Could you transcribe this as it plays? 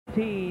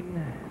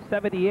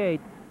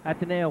1978,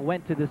 Ateneo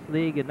went to this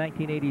league. In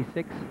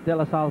 1986, De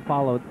La Salle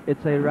followed.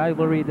 It's a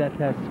rivalry that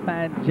has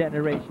spanned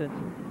generations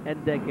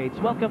and decades.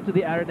 Welcome to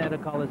the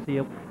Araneta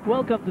Coliseum.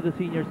 Welcome to the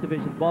Seniors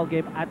Division ball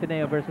game,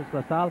 Ateneo versus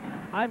La Salle.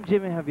 I'm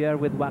Jimmy Javier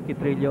with Waki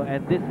Trillo,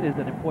 and this is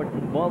an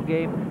important ball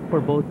game for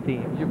both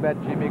teams. You bet,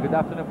 Jimmy. Good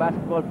afternoon,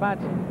 basketball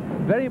fans.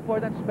 Very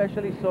important,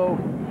 especially so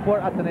for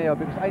Ateneo,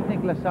 because I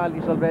think La Salle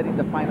is already in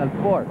the Final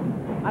Four.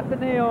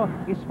 Ateneo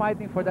is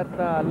fighting for that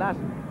last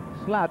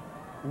slot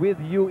with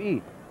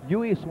UE.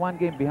 UE is one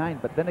game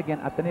behind, but then again,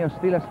 Ateneo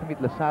still has to meet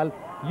La Salle,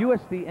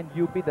 UST, and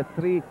UP, the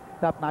three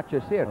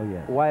top-notchers here. Oh,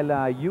 yes.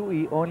 While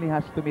UE only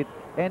has to meet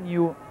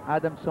NU,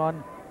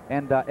 Adamson,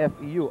 and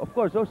FEU. Of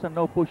course, those are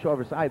no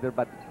pushovers either,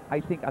 but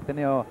I think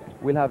Ateneo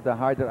will have the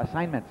harder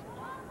assignments.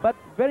 But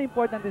very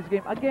important this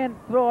game. Again,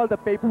 throw all the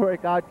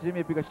paperwork out,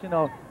 Jimmy, because, you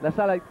know, La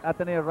Salle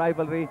Ateneo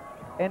rivalry,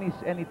 any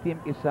team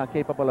is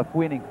capable of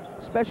winning.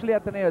 Especially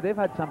Ateneo, they've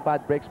had some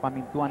bad breaks.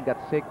 Pamintuan got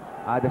sick.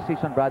 The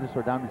Season brothers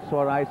were down with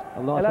sore eyes.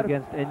 A loss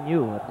against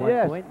NU at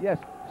one point. Yes.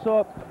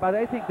 So, but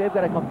I think they've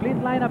got a complete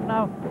lineup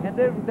now, and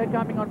they're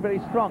coming on very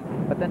strong.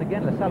 But then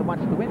again, La Salle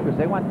wants to win because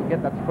they want to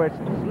get that first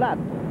slot.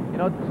 You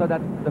know, so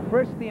that the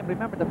first team,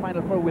 remember, the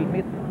Final Four will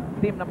meet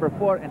team number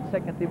 4, and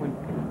second team will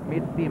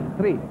meet team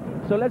 3.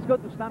 So let's go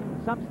to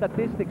some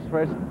statistics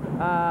first.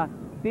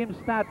 Team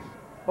stats.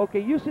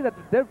 Okay, you see that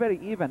they're very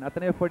even.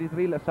 Ateneo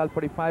 43, La Salle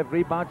 45.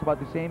 Rebounds about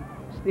the same.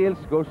 Steals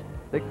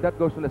that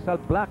goes to La Salle.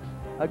 Blocks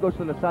goes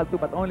to La Salle too,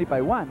 but only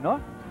by 1,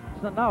 no?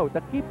 So now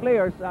the key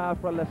players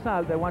for La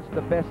Salle, they want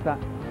the best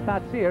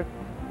stats here.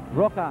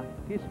 Roca,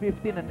 he's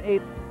 15 and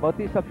 8.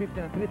 Bautista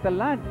 15 and 3.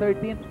 Talan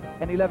 13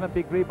 and 11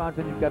 big rebounds,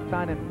 and you've got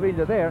Tan and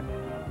Trillo there.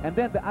 And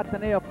then the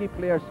Ateneo key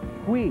players,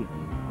 Hui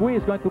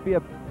is going to be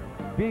a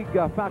big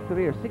factor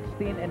here.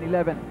 16 and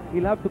 11.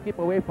 He'll have to keep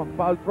away from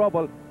foul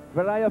trouble.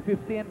 Verayo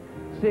 15,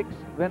 6.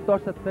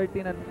 Ventosa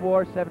 13 and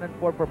 4, 7 and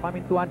 4 for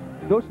Pamintuan.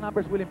 Those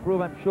numbers will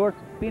improve, I'm sure.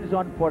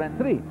 Pinzon 4 and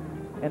 3.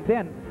 And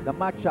then the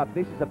matchup,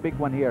 this is a big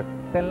one here.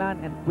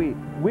 Telan and Hui.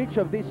 Which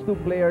of these two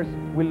players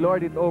will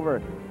lord it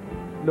over?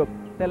 Look,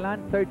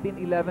 Telan 13,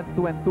 11,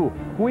 2 and 2.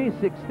 Hui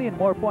 16,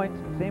 more points,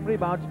 same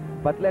rebounds,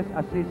 but less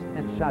assists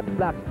and shot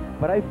blocks.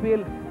 But I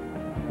feel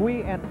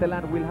Hui and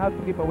Telan will have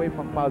to keep away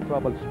from foul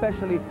trouble,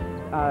 especially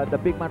the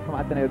big man from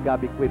Ateneo,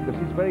 Gabi Cui, because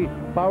he's very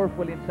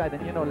powerful inside.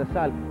 And you know, La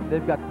Salle,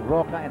 they've got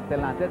Roca and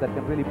Telan there that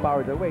can really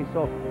power their way.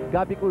 So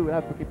Gabi Cui will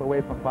have to keep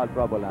away from foul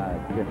trouble.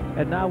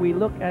 And now we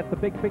look at the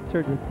big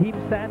picture, the team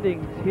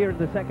standings here in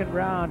the second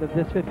round of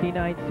this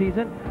 59th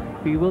season.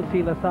 We will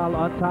see La Salle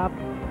on top,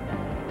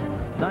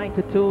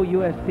 9-2,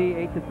 UST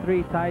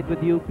 8-3, tied with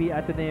UP.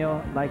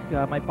 Ateneo, like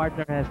my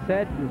partner has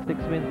said, 6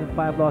 wins and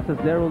 5 losses.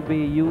 There will be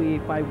UE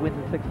 5 wins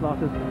and 6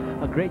 losses.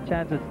 A great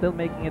chance at still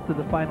making it to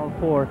the Final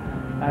Four,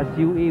 as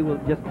UE will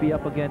just be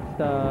up against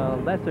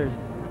lesser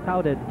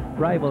touted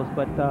rivals,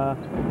 but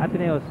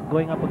Ateneo is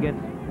going up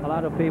against a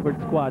lot of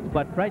favored squads.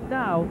 But right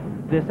now,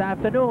 this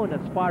afternoon,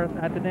 as far as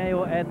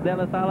Ateneo and De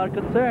La Salle are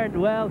concerned,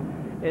 well,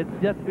 it's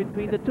just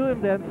between the two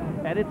of them,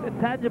 and it's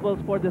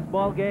intangibles for this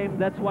ball game.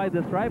 That's why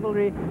this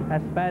rivalry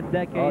has spanned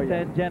decades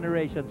and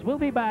generations. We'll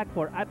be back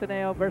for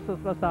Ateneo versus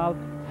La Salle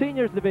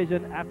Seniors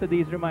Division after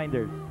these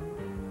reminders.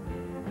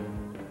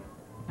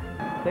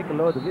 Take a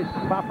load of this.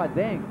 Papa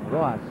Deng,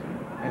 Rojas,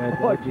 and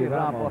Oji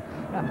Ramos.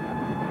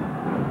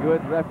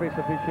 Good referees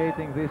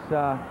officiating this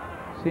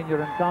senior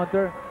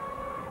encounter.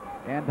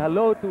 And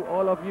hello to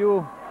all of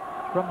you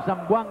from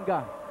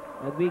Zamboanga.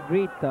 And we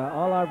greet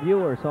all our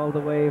viewers all the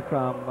way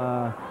from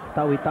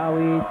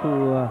Tawi-Tawi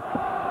to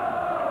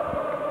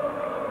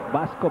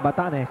Basco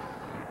Batanes.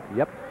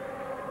 Yep.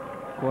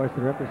 Of course,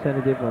 the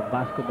representative of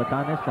Basco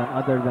Batanes, none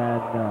other than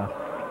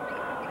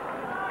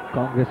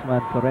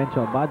Congressman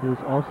Florencio Abad,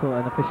 who's also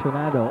an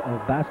aficionado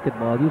of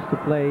basketball. Used to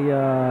play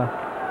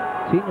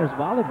seniors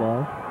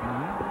volleyball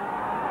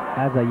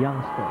as a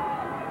youngster.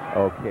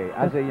 Okay,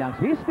 as a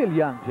youngster. He's still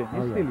young, Jim.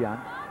 He's still young.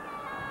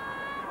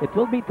 It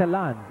will be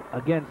Talan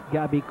against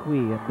Gabi Cui,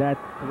 and that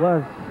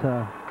was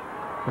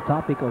the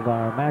topic of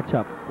our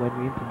matchup when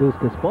we introduced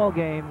this ball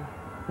game.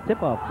 The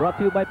tip-off brought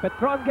to you by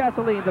Petron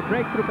Gasoline, the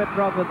breakthrough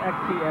Petron with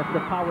XCS, the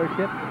power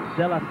ship.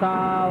 De La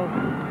Salle.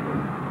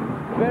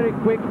 Very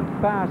quick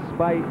pass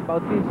by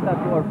Bautista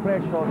to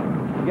Orfresio.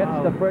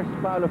 Gets the first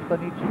foul of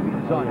Tonichi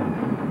Pinzon.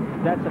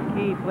 That's a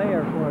key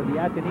player for the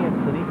Ateneans,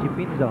 Tonichi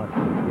Pinzon.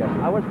 Yes,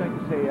 I was going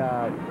to say,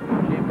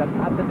 Jim, that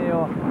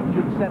Ateneo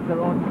should set their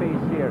own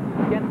pace here.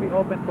 It can't be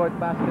open court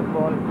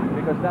basketball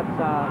because that's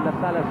La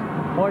Salle's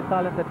more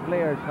talented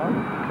players. Huh?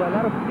 So a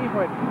lot of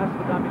teamwork has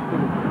to come into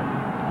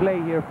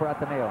play here for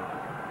Ateneo.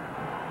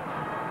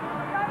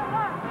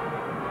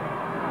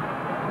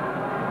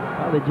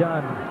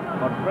 Alijan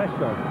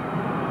Orfresio.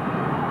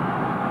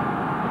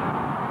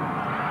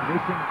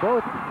 Missing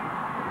both.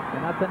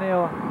 And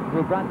Ateneo,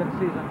 through Brandon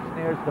season,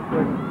 snares the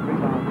first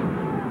rebound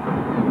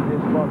in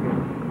this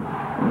ballgame.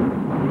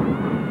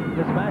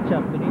 This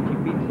matchup, Tonichi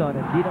Pinzon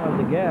and Dino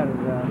Aldeguer,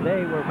 they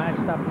were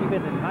matched up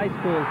even in high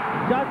school.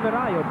 John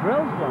Verayo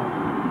drills one.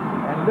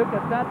 And look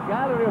at that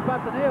gallery of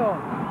Ateneo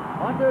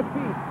on their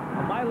feet.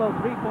 A Milo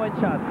three-point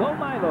shot. Go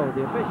Milo,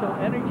 the official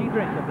energy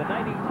drink of the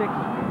 96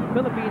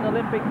 Philippine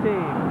Olympic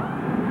team.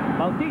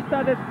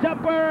 Bautista, this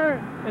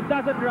jumper, it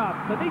doesn't drop.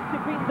 Tonichi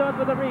Pinzon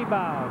with a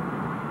rebound.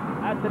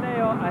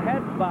 Ateneo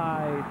ahead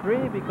by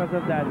 3 because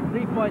of that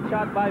three-point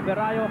shot by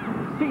Verayo.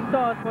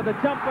 Season for the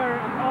jumper,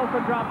 it also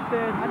drops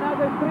in.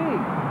 Another 3.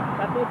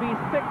 That will be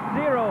 6-0.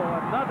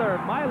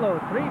 Another Milo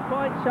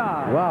three-point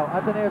shot. Wow,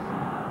 Ateneo's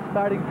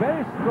starting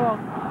very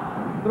strong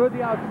through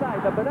the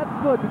outside, but that's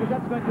good because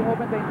that's going to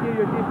open the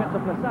interior defense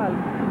of LaSalle,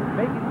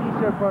 make it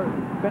easier for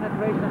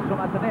penetrations from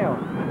Ateneo.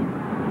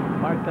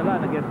 Mark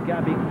Talan against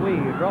Gabby Cui.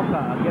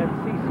 Roca against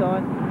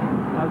Season.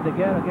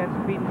 Aldeguer against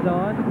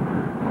Pinzon.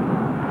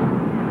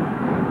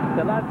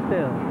 Talan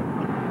still.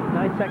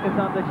 9 seconds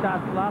on the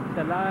shot clock.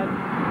 Talan.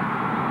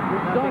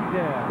 Nothing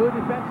there. Two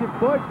defensive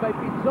boards by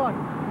Pinzon.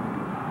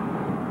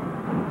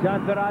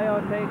 John Verayo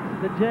takes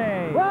the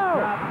J. Wow.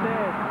 Drops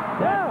in.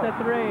 That's the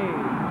 3.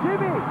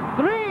 Jimmy!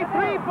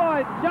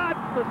 3-point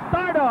shots to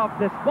start off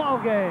this ball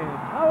game.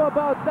 How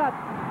about that?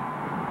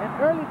 An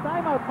early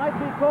timeout might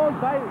be called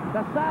by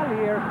LaSalle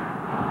here.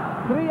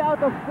 3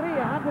 out of 3,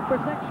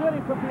 100%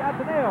 shooting from the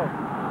Ateneo.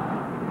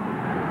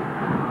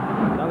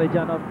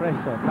 Salejano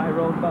Preso,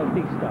 Tyrone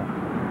Bautista.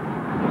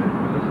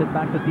 Push it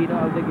back to Dino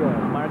Aldeguer.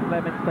 Mark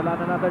Clemens still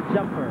on another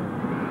jumper.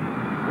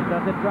 It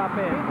doesn't drop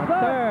in. A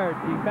third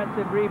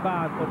defensive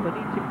rebound for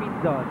Tonichi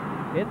Pinzon.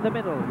 In the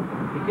middle,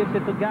 he gives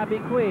it to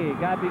Gabby Cui.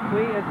 Gabby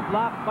Cui is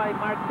blocked by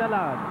Mark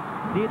Talan.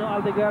 Dino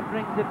Aldeguer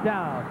brings it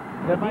down.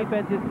 The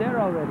defense is there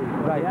already.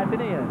 Right. The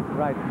Ateneans.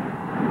 Right.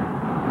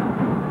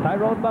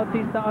 Tyrone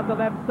Bautista on the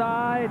left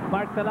side.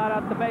 Mark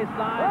Talan at the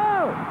baseline.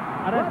 Whoa!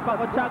 Ares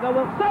Pacochaga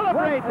will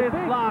celebrate this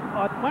block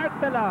on Mark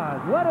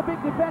Talan. What a big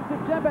defensive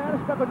jump by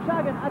Ares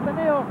Pacochaga.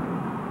 Ateneo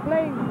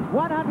playing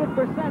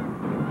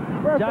 100%.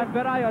 Perfect. John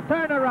Verayo,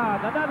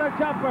 turnaround, another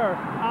jumper.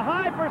 A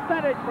high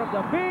percentage from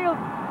the field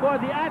for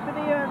the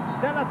Ateneans,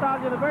 De La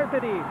Salle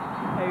University.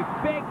 A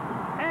big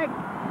egg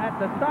at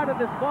the start of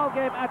this ball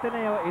game.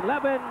 Ateneo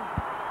 11.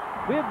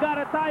 We've got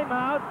a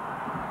timeout.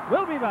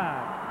 We'll be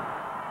back.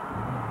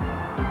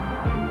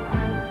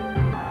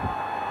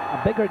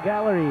 A bigger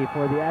gallery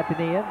for the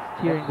Ateneans,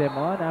 cheering them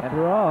on.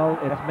 After all,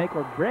 it's make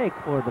or break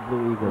for the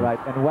Blue Eagles. Right,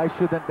 and why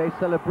shouldn't they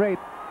celebrate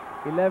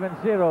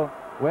 11-0?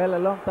 Well,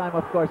 a long time,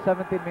 of course,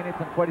 17 minutes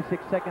and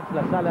 46 seconds.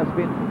 LaSalle has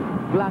been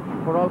blank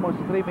for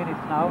almost 3 minutes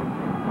now,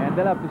 and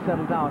they'll have to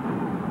settle down.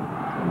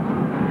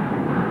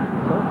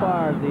 So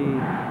far, the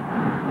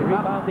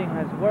rebounding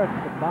has worked.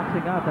 The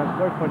boxing out has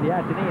worked for the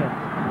Ateneans.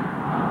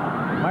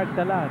 Mark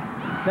Talan.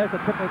 There's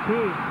a triple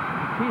team.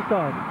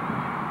 Season.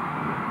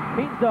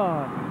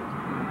 Pinzon.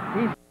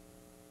 He's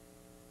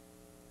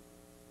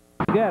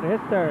get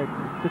his third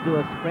to do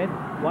a sprint.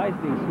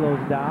 Wisely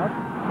slows down.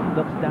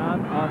 Looks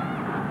down on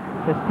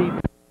his team.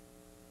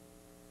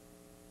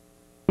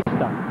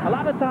 A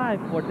lot of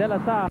time for De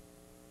La Salle.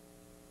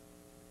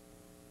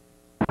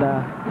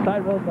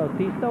 Tyrone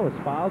Bautista was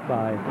fouled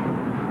by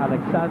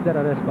Alexander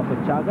Ares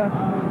Pacochaga.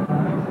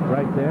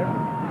 Right there.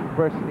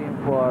 First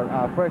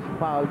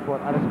foul for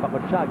Ares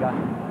Pacochaga.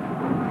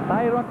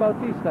 Tyrone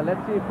Bautista, let's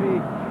see if he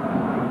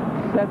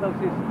settles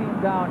his team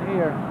down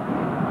here.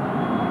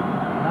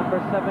 Number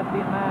 17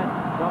 man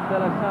from De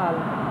La Salle.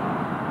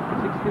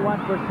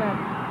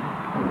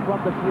 61% from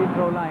the free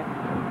throw line.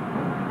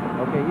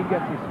 Okay, he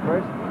gets his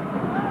first.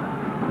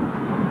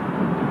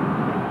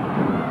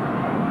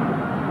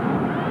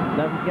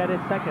 Doesn't get his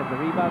second. The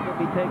rebound will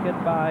be taken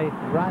by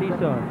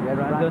Season. Yes,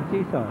 Brandon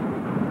Season.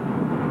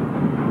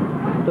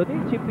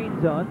 Tonichi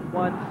Pinzon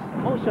wants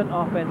motion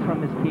offense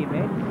from his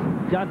teammates.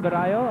 John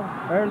Verayo,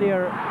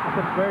 earlier a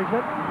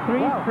conversion.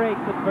 3 straight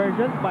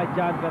conversions by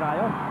John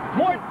Verayo.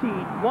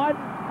 14-1.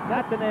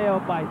 Ateneo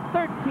by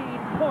 13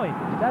 points.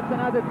 That's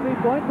another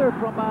 3-pointer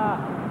from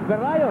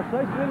Verayo. So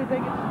he's really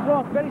taking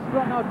strong, very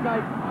strong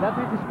outside. That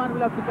means this man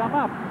will have to come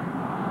up.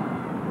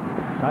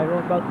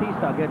 Tyrone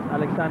Bautista against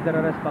Alexander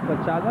Ares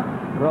Pacochaga.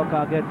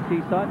 Roca against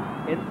Season.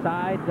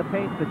 Inside the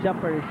paint, the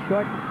jumper is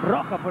short.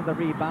 Roca for the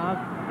rebound,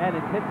 and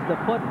it hits the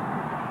foot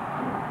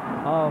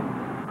of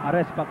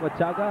Ares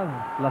Pacochaga.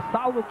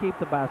 LaSalle will keep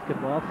the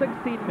basketball.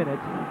 16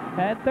 minutes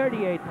and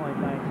 38.9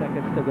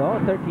 seconds to go.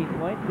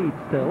 13-point lead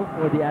still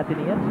for the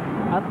Ateneans.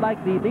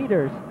 Unlike the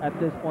leaders at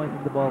this point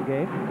in the ball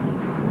game.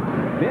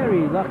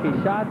 Very lucky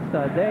shots.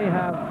 They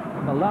have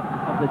the luck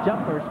of the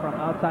jumpers from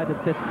outside of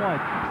this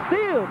point.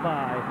 Steal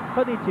by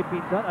Tonichi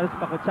Pinzon. Ares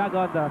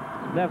Pacochaga on the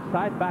left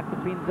side. Back to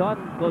Pinzon.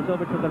 Goes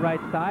over to the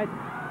right side.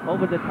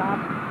 Over the top.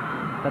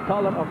 The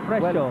taller of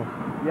Fresho.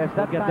 Yes,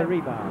 that get time, the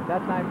rebound. That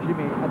time,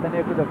 Jimmy,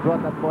 Ateneo could have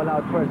brought that ball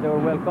out first. They were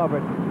well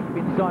covered.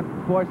 Pinzon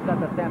forced that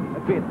attempt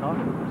a bit, no?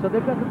 So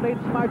they've got to play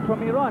it smart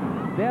from here on.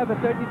 They have a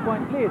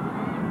 13-point lead,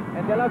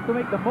 and they'll have to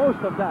make the most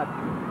of that.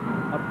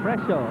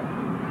 Fresho.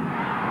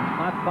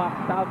 Not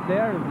boxed out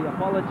there. The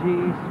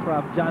apologies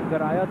from John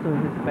Verayo to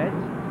his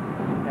bench.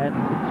 And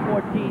it's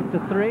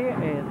 14-3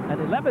 and an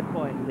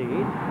 11-point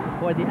lead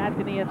for the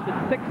Ateneans with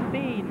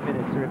 16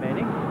 minutes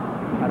remaining.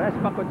 Ares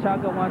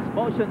Pacochaga wants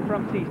motion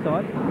from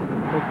Season,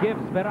 who gives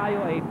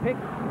Verayo a pick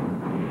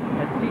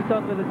and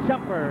Season with a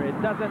jumper. It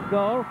doesn't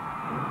go.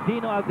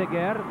 Dino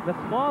Aldeguer. The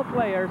small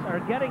players are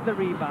getting the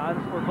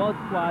rebounds for both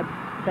squads.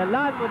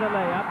 Telan with a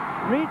layup,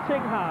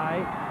 reaching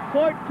high.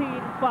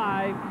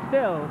 14-5,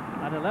 still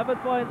an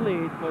 11-point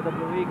lead for the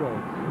Blue Eagles.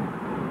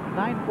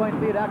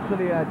 9-point lead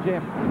actually,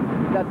 Jim,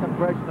 in that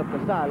conversion of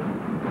Lasal.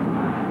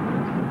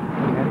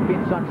 And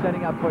Pinson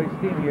setting up for his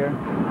team here.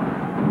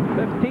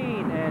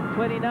 15 and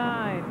 29.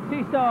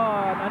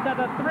 Season,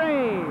 another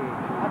three.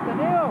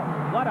 Ateneo.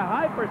 What a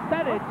high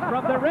percentage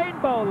from the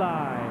rainbow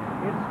line.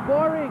 It's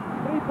scoring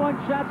 3-point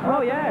shots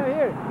from yes.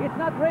 here. It's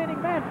not raining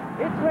men.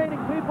 It's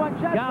raining 3-point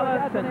shots.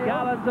 Gallons and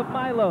gallons of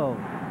Milo.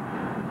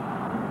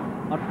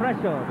 On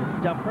Fresho,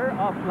 this jumper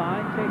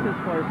offline, chases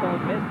for his own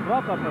miss.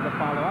 Roca for the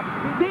follow-up.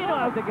 Dino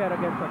Aldeguer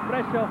against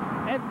Fresho.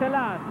 And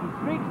Telan, he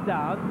streaks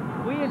down.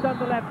 Hui is on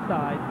the left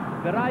side.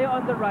 Verayo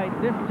on the right,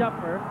 this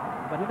jumper.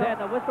 But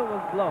then a whistle was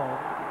blown.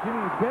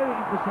 Jimmy, very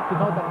interesting to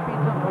note that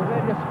Pinson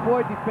already has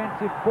 4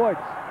 defensive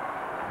boards.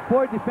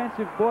 4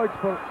 defensive boards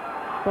for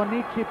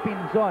Tonichi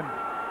Pinzon.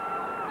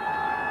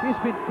 He's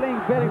been playing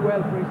very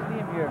well for his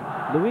team here.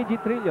 Luigi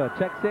Trillo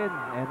checks in,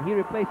 and he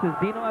replaces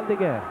Dino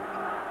Aldeguer.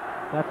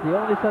 That's the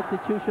only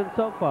substitution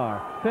so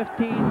far.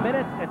 15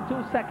 minutes and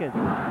 2 seconds.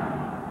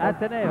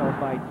 Ateneo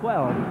by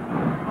 12.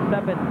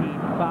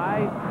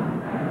 17-5.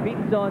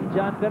 Pinzon,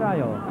 John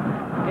Verayo.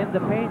 In the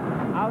paint,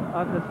 out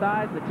on the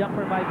side. The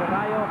jumper by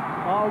Verayo,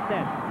 all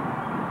net.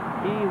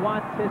 He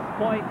wants his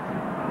points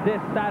this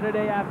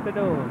Saturday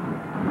afternoon.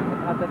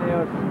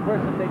 Ateneo's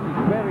percentage is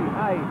very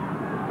high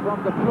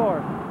from the floor.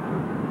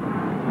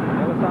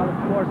 There was, of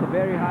course, a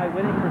very high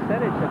winning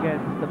percentage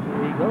against the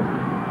Blue Eagles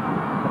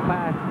the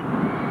past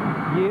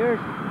years.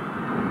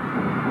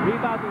 The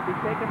rebound will be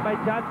taken by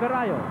John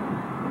Verayo.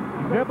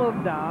 He dribbles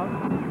down,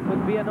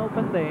 could be an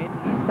open lane.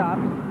 He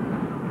stops,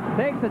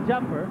 takes a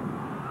jumper.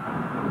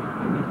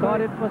 He thought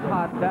it was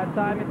hot. That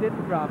time it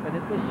didn't drop, and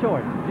it was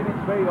short. Jimmy,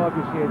 it's very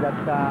obvious here that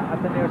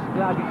Ateneo is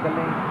clogging the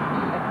lane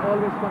and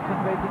always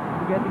concentrating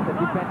to getting the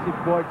defensive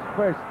boards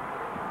first.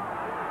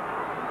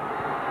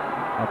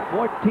 A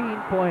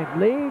 14-point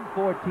lead,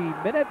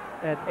 14 minutes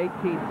and 18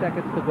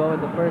 seconds to go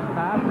in the first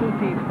half. 2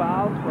 team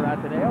fouls for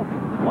Ateneo,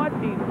 1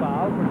 team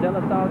foul for De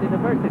La Salle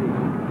University.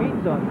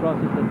 Pinzon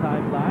crosses the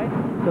timeline,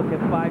 took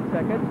him 5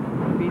 seconds.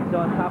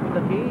 Pinzon top of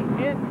the key,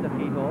 in the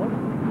keyhole.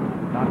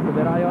 Back to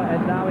Verayo,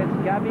 and now it's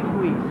Gabby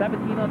Hui.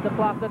 17 on the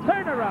clock, the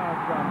turnaround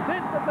from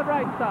in from the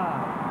right side.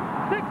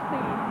 16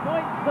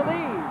 points the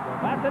lead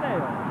of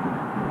Ateneo.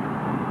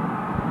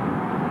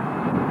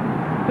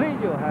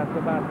 Trillo has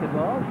the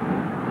basketball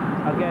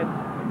against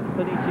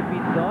Tonichi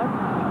Pinzon.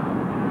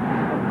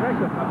 And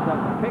pressure comes on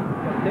the pick,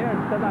 and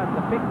there's Telan.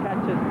 The pick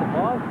catches the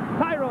ball.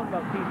 Tyrone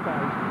Bautista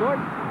is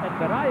short, and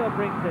Verayo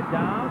brings it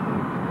down.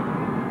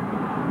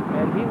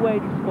 And he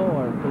waits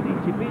for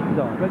Tonichi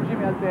Pinzon. Well,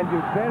 Jimmy, I'll tell you,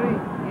 very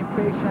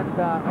impatient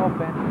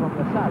offense from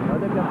Lasal. Now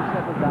they've got to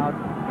settle down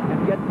and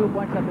get 2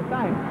 points at a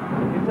time.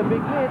 It's a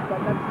big hit, but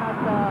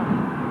that's not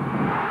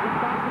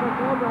impossible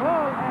to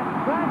overhaul. And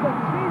Brandon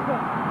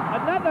Season.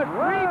 Another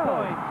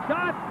 3-point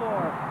shot for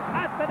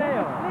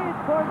Ateneo. Lead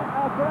for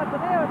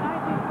Ateneo,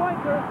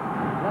 19-pointer.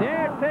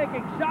 They're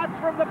taking shots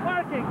from the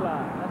parking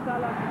lot.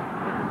 Lasal,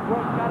 it's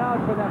work cut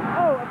out for them.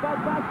 Oh, a bad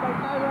pass by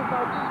Tyrone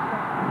Bautista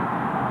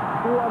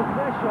to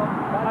Orfresho.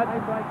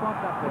 That's high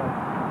contact there.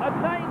 A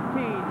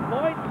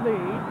 19-point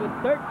lead with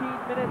 13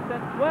 minutes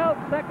and 12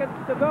 seconds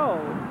to go.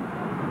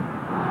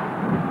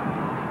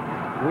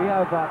 We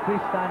have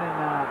Tristan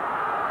and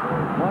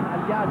Juan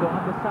Aliado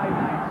on the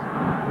sidelines,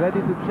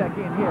 ready to check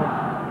in here.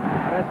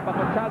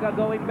 Respacochaga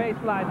going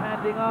baseline,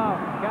 handing off.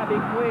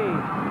 Gabby Hui,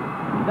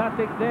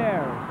 nothing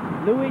there.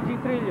 Luigi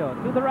Trillo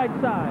to the right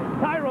side.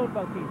 Tyrone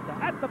Bautista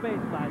at the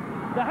baseline.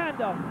 The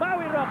handoff,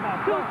 Maui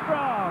Roca, too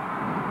strong.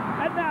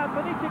 And now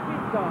Tonichi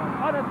Pinzon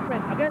on a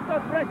sprint against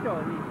Osfresho.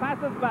 He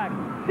passes back.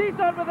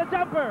 Season with a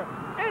jumper.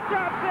 It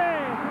drops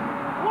in.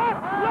 What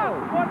luck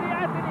for the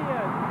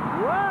Ateneans.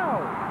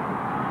 Wow!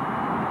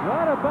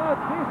 What about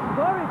this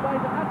story by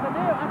the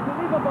Ateneo?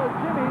 Unbelievable,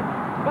 Jimmy.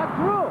 But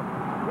true.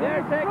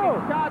 They're taking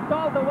shots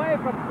all the way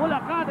from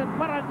Bulacan and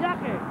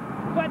Parañaque.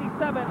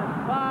 27 and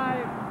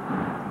 5.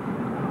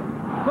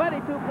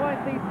 22-point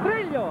lead.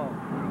 Trillo.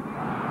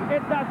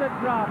 It doesn't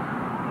drop.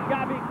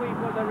 Gabby Hui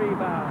for the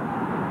rebound.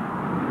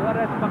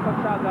 Suarez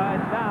Pacochaga,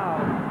 and now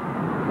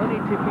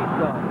Tonichi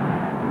Pinzon.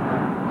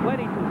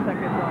 22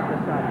 seconds on the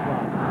shot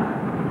clock.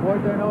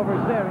 4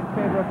 turnovers there in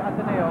favor of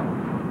Ateneo.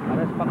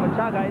 Suarez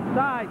Pacochaga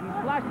inside. He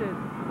flashes.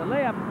 The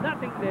layup,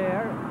 nothing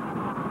there.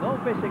 No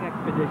fishing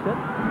expedition.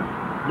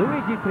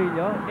 Luigi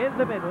Trillo in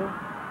the middle.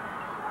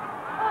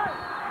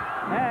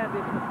 And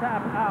if the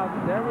tap out,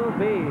 there will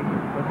be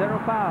a 0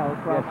 foul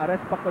from Ares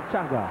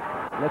Pacochaga.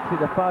 Let's see,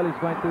 the foul is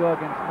going to go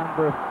against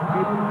number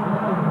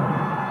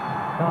 15.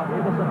 No,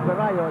 it was on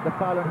Verayo, the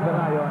foul on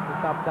Verayo, the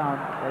top down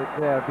right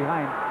there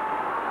behind.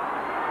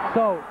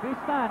 So,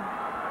 Tristan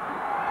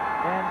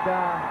and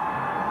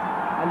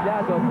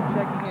Aliado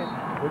checking in.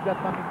 We've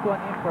got Mamington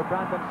in for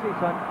Brandon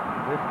Season.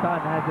 Tristan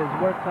has his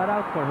work cut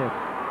out for him.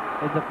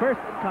 In the first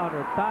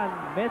encounter, Tan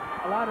missed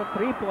a lot of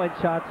 3-point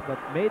shots,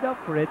 but made up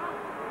for it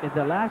in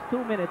the last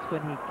 2 minutes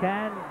when he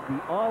can the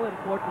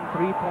all-important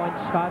three-point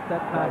shot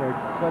that mattered.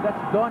 So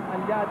that's Don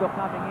Aliado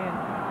coming in.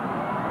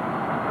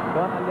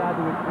 Don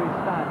Aliado with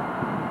Tristan.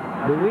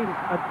 Luis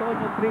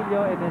Antonio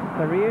Trillo in his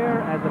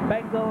career as a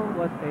Bengal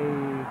was a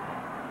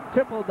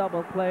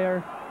triple-double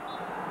player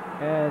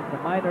and a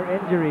minor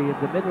injury in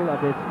the middle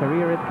of his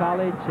career in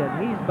college, and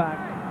he's back.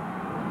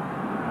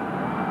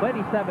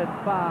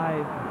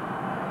 27-5.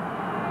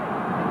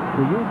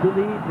 Do you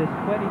believe this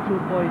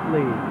 22-point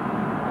lead?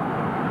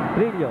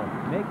 Trillo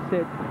makes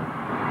it.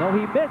 No,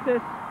 he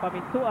misses.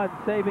 Pamintuan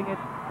saving it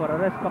for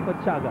Arespa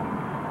Conchaga.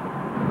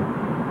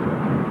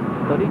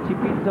 Tonichi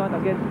Pinzon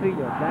against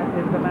Trillo. That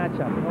is the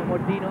matchup. No more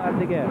Dino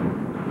Aldeguer.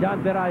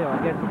 John Verayo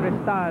against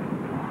Tristan.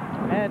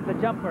 And the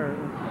jumper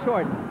is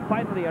short.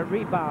 Finally a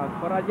rebound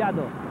for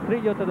Aliado.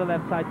 Trillo to the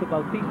left side to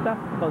Bautista.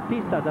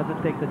 Bautista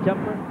doesn't take the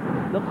jumper.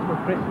 Looks for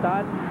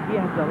Tristan. He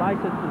has the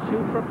license to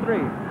shoot from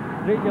three.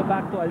 Trillo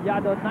back to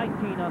Aliado.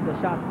 19 on the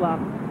shot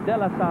clock. De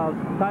La Salle,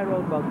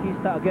 Tyrone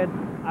Bautista against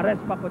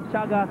Arespa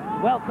Conchaga.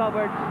 Well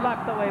covered.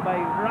 Slapped away by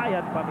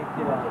Ryan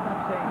Pamintuan. That's what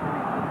I'm saying.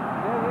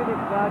 They're really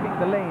clogging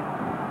the lane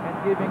and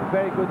giving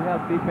very good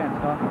help defense.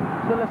 No?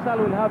 So La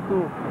Salle will have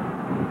to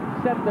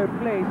set their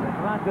place and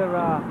run their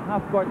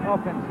half-court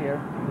offense here.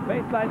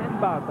 Baseline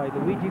inbound by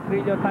Luigi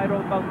Trillo.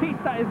 Tyrone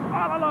Bautista is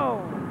all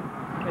alone.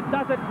 It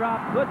doesn't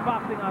drop. Good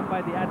boxing on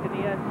by the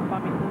Ateneans.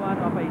 Pamintuan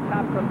off a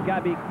tap from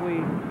Gabby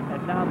Cui.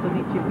 And now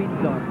Tonichi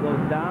Pinzon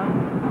goes down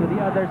to the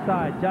other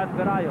side. John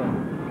Verayo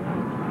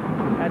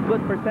had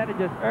good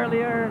percentages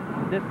earlier.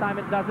 This time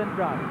it doesn't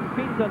drop.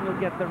 Pinzon will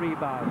get the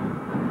rebound.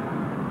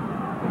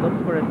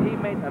 Looks for a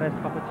teammate.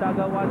 Arespa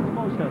Conchaga wants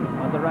motion.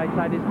 On the right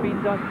side is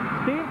Pinzon.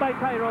 Steal by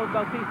Tyrone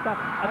Bautista.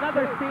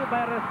 Another steal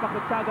by Arespa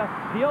Conchaga.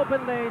 The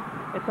open lane.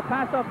 It's a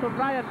pass off to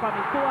Ryan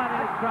Pamintuan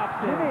and it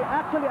drops in. Jimmy,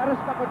 actually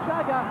Arespa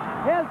Conchaga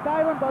held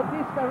Tyrone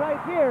Bautista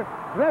right here.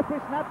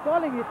 Referee's not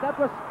calling it. That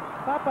was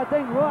Papa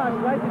Deng Roas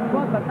right in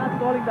front, but not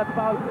calling that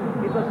foul.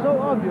 It was so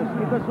obvious.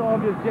 It was so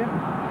obvious, Jim.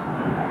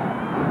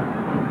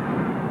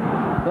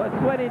 So it's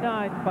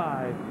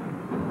 29-5.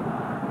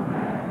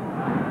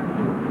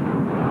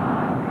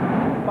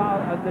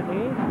 Foul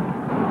underneath.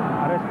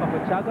 Arespa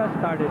Conchaga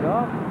started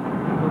off.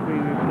 Will be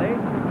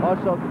replaced.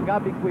 Also,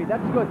 Gabi Cui.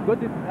 That's good.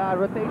 Good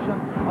rotation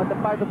on the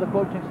part of the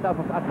coaching staff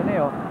of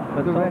Ateneo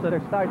to rest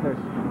their starters.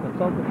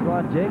 Consultant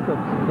Ron Jacobs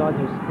is on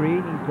your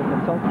screen. He's the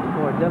consultant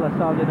for De La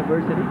Salle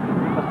University.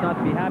 Must not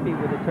be happy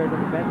with the turn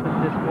of events at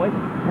this point.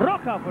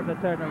 Roca for the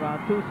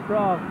turnaround. Too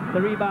strong.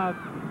 The rebound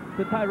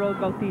to Tyrone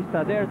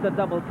Bautista. There's the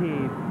double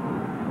team.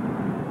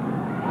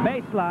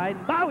 Baseline.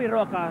 Bawi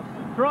Roca.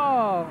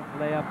 Strong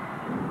layup.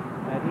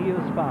 And he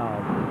is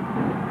fouled.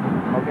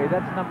 Okay,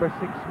 that's number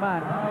 6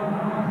 man.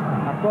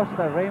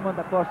 Acosta, Raymond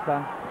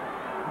Acosta.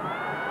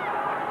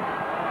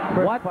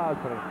 First foul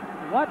for him.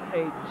 What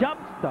a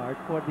jump start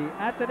for the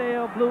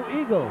Ateneo Blue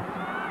Eagles.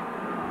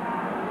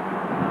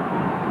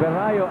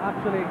 Verayo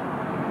actually,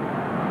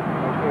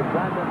 okay,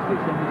 Brandon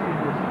Sisson, you see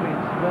the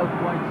screens, 12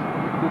 points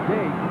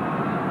today.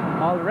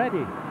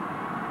 Already.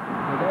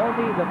 With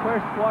only the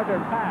first quarter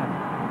pass.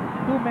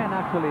 2 men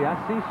actually,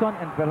 Sisson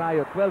and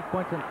Verayo, 12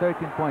 points and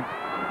 13 points.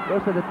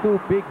 Those are the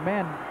 2 big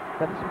men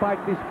that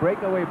sparked this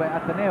breakaway by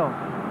Ateneo.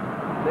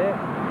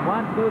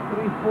 1, 2,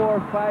 3, 4,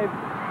 5,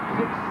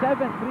 6,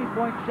 7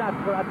 3-point shots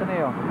for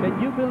Ateneo.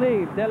 Can you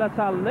believe De La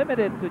Salle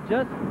limited to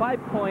just 5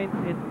 points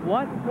in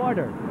 1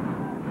 quarter?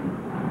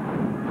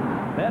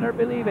 Better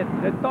believe it.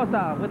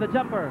 Ventosa with a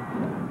jumper.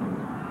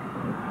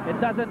 It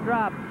doesn't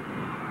drop.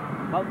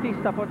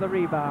 Bautista for the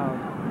rebound.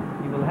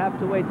 He will have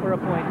to wait for a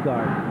point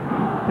guard.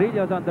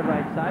 Trillo's on the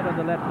right side. On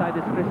the left side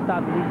is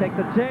Tristan. Will he take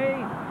the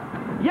J?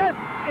 Yes!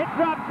 It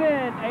drops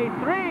in. A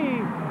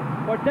 3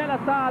 for De La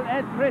Salle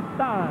and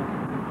Tristan.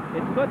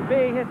 It could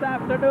be his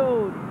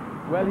afternoon.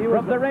 Well, he was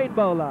from the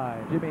rainbow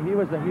line. Jimmy, he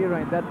was a hero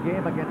in that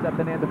game against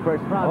Ateneo in the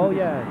first round. Oh,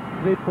 yes.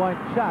 3-point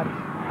shots.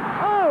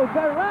 Oh,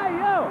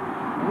 Verayo!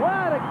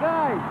 What a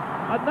guy!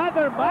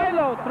 Another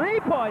Milo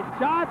 3-point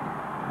shot.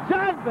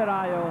 John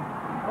Verayo.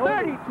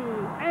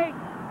 32-8.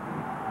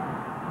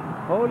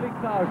 Holy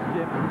cows,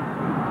 Jim.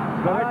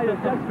 Hard to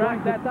Verayo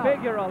subtract that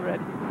figure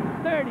already.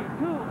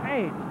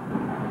 32-8.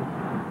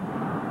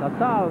 La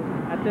Salle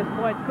at this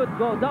point could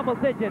go double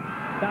digits.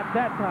 Not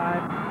that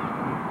time.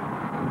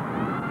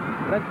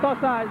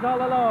 Ventosa is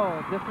all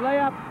alone. This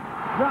layup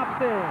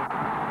drops in.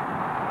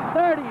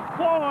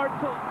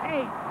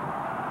 34-8.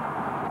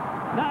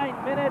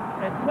 9 minutes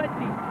and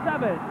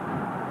 27.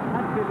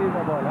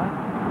 Unbelievable, huh?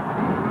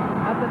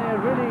 Ateneo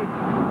really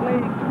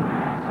playing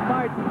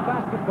smart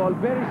basketball,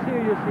 very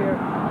serious here,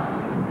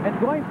 and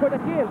going for the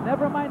kill.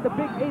 Never mind the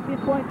big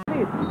 18-point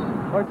lead,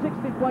 or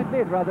 16-point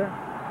lead rather.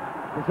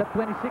 Is that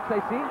 26 I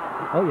see?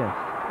 Oh yes,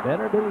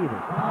 better believe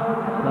it.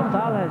 La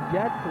Salle has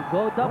yet to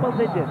go double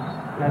digits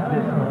at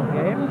this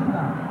game.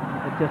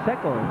 And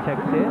Joseco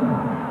checks in.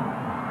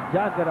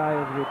 John Verayo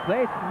is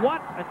replaced.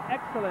 What an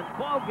excellent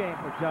ball game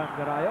for John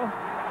Verayo.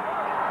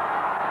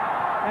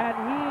 And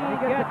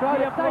he gets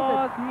the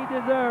applause he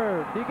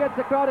deserves. He gets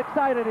the crowd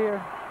excited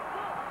here.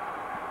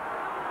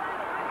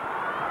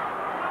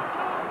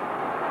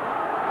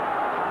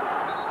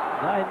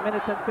 9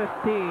 minutes and 15.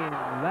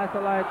 Last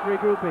Alliance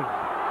regrouping.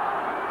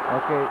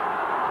 Okay,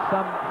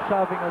 some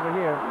shoving over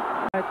here.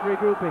 Alliance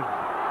regrouping.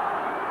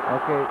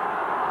 Okay,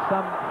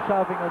 some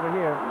shoving over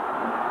here.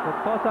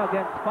 Sentosa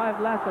against 5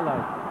 Last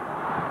Alliance.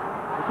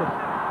 Because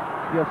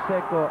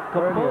Yoseco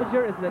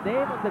Composure is the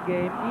name of the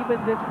game, even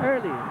this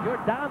early.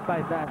 You're down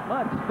by that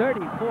much,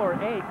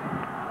 34-8.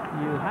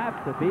 You have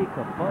to be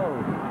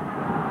composed.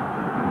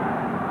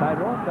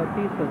 Tyrone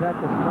Bautista is at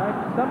the stripe.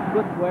 Some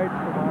good words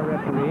from our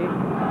referee,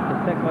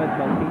 Joseco and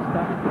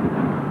Bautista.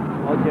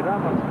 Oji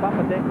Ramos,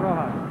 Papadeng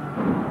Rojas.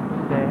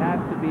 They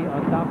have to be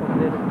on top of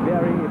this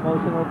very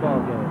emotional ball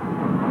game.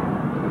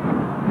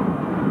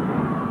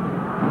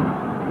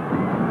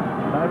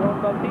 Tyrone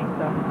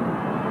Bautista,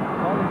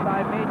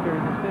 qualified major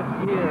in his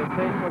 5th year,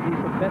 played for the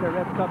Sumbeda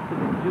Red Cups in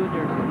his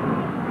juniors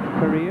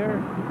career.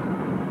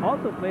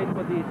 Also played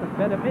for the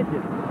Sumbeda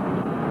Midgets.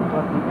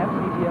 Was the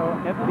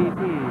MCBL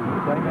MVP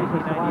by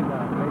 1991.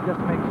 He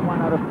just makes 1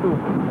 out of 2.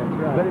 That's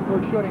right. Very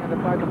full shooting on the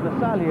part of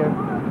LaSalle here.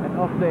 And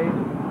off play.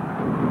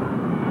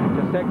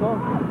 Joseco,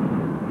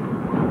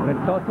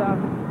 Rentosa,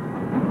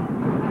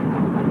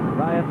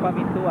 Ryan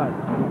Pamintuan,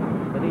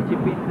 Benici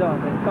Pinzon,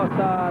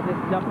 Rentosa, this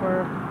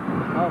jumper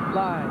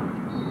offline.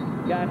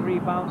 Gan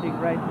rebounding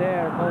right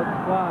there, both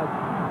squads.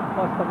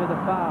 Acosta with a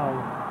foul.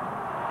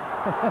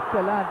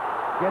 Telan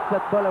gets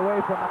that ball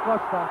away from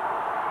Acosta.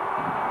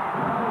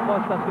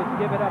 Acosta could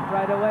give it up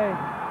right away.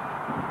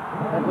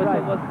 That's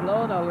Whistle right. was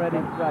blown already.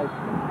 That's right.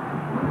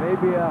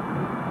 Maybe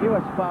he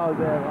was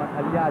fouled there on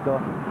Aliado.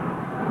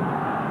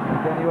 And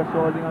then he was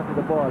holding on to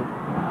the ball.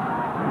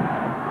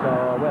 So,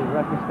 well,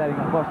 ref is telling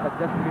Acosta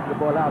just to leave the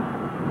ball out.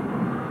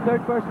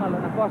 3rd personal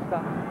on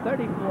Acosta.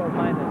 34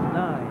 minus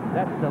 9.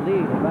 That's the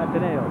lead of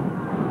Ateneo.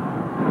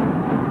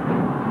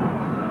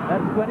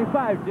 That's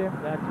 25, Jim.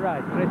 That's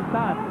right.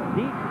 Cristan,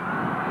 deep.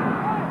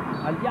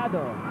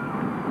 Aliado.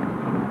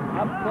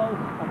 Up close,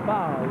 a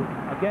foul.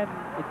 Again,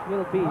 it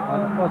will be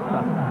on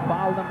Acosta.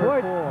 Foul number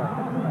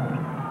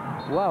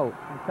 4. Wow,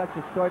 in such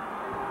a short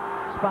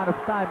span of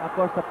time,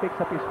 Acosta picks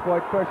up his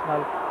 4th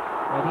personal.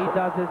 And he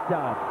does his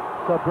job.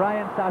 So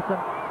Brian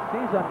Sasson,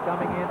 season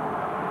coming in.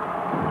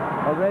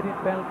 Already in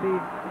penalty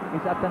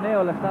is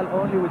Ateneo. LaSalle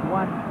only with 1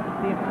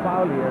 team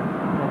foul here.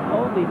 And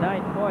only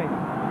 9 points.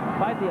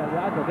 Finally,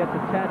 Aliado gets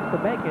a chance to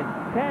make it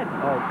 10.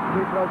 Oh,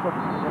 free throws of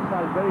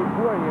LaSalle very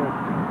poor here.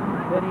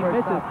 Then he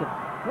misses half. the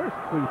first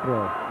free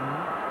throw.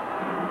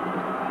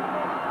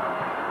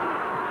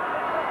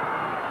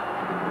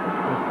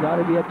 There's got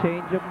to be a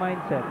change of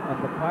mindset on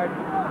the part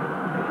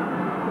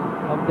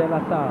of De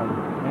La Salle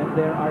and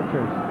their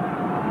archers.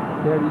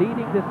 They're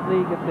leading this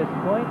league at this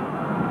point.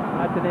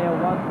 Ateneo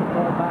wants to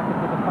fall back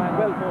into the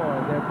Final Four.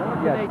 They're more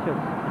tenacious.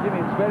 Jimmy,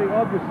 it's very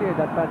obvious here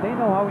that they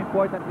know how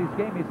important this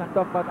game is. I'm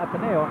talking about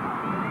Ateneo.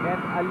 And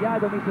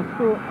Aliado misses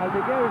 2.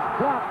 Aldeguer is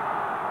blocked.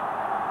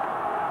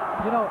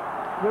 You know,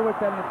 we were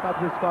telling at top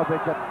of this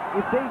coverage that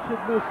if they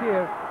should lose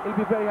here, it'll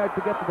be very hard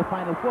to get to the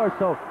Final Four.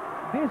 So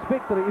this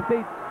victory, if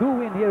they do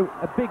win here,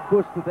 a big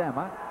boost to them,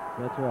 huh?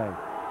 That's right.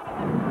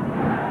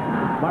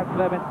 Mark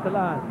Clemens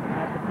Talan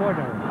at the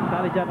corner.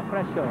 Calijano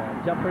Crescio,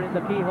 jumper in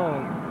the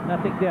keyhole.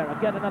 Nothing there.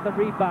 Again, another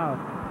rebound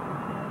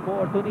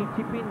for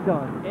Tunichi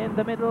Pinzon. In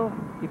the middle,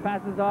 he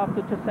passes off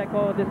to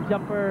Choseco. This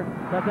jumper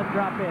doesn't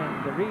drop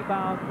in. The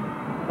rebound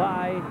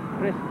by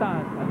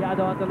Cristan.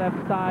 Aliado on the left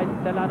side,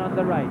 Telan on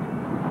the right.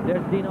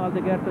 There's Dino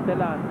Aldeguer to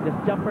Telan. This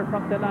jumper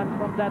from Telan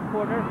from that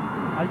corner.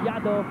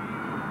 Aliado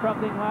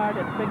struggling hard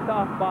and picked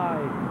off by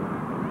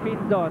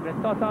Pinzon.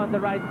 Rentosa on the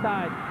right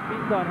side.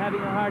 Pinzon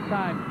having a hard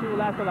time. 2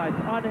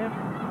 Lasolites on him.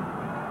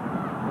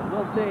 And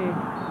we'll see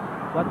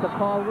what the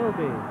call will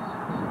be.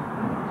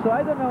 So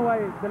I don't know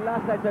why the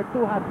last sides are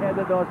too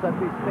hot-headed also at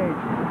this stage.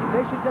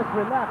 They should just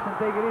relax and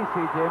take it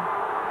easy, Jim.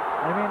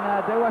 I mean,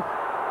 there were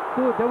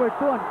 2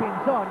 on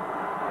Pinzon,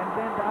 and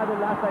then the other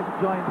last sides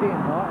joined in,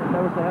 no? And there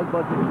was a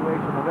hellball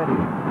situation already.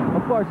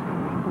 Of course,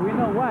 we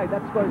know why.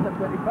 That score is at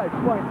 25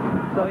 points.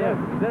 So yeah,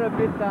 they're a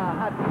bit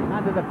hot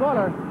under the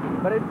collar.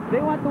 But if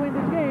they want to win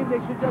this game,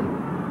 they should just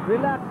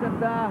relax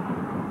and,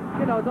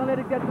 you know, don't let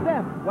it get to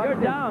them.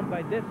 You're down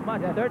by this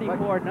much, Yes,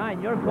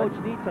 34-9. Your coach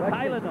needs a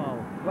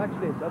Tylenol. Watch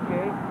this,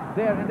 okay?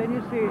 There, and then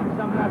you see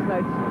some last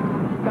lights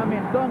come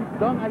in.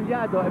 Dong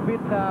Aliado, a bit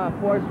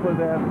forceful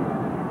there.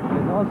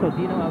 And also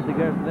Dino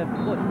Aldeguer's left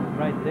foot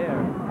right there.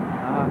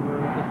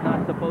 Where it's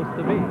not supposed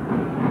to be.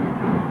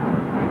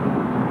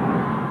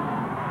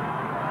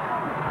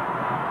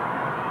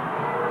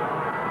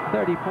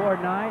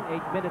 (34-9),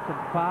 8 minutes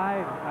and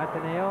 5.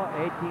 Ateneo,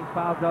 18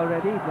 fouls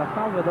already.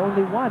 LaSalle with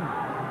only 1.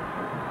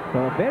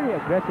 So a very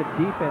aggressive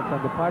defense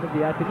on the part of the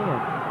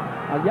Ateneans.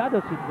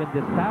 Aliado should win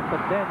this tap, but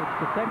then it's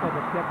Choseco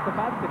that gets the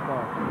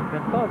basketball.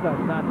 Rentosa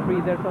is not free.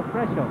 There's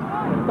Ofrecio.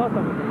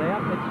 Rentosa with the layup.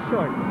 It's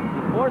short.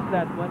 He forced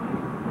that one,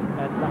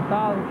 and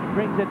LaSalle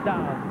brings it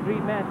down. 3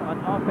 men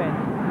on offense.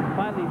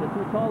 Finally, the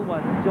 2 tall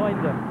ones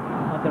join them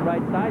on the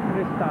right side.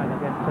 Cristan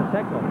against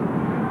Choseco.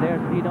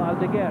 There's Dino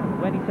Aldeguer.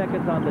 20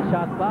 seconds on the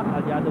shot clock.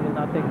 Aliado will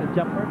not take the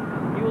jumper.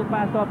 He will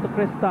pass off to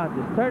Cristan.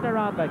 This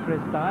turnaround by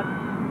Cristan.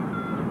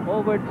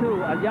 over to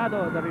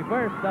Aliado. The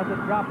reverse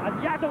doesn't drop.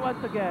 Aliado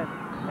once again.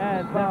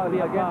 And that will be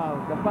a foul.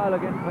 The foul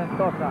against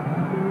Ventosa.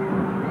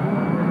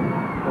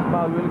 The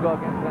foul will go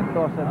against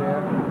Ventosa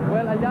there.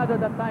 Well, Aliado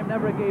that time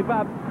never gave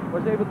up.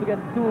 Was able to get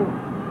 2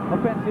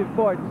 offensive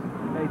boards.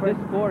 Hey, this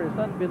score is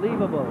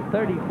unbelievable.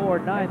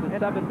 34-9 with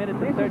 7 minutes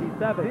and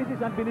 37. This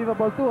is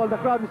unbelievable too. All the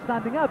crowd is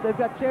standing up. They've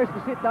got chairs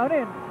to sit down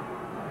in.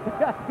 They've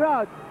got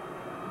crowd.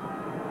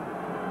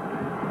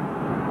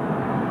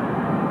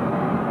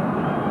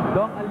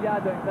 Dong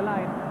Aliado in the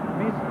line.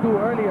 Missed 2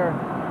 earlier.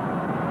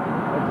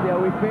 Let's see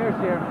how he fares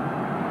here.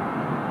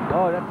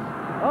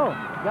 Oh,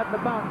 got the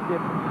bounce,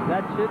 Jim.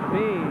 That should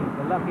be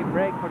the lucky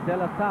break for De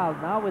La Salle.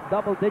 Now with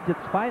double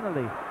digits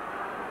finally.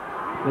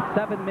 With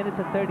 7 minutes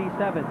and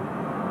 37.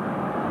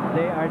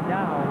 They are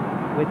now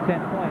with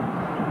 10 points.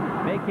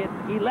 Make it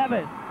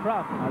 11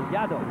 from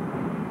Aliado.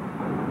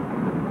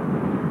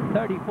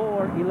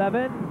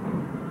 34-11.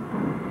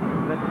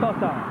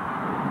 Ventosa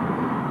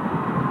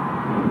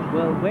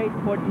will wait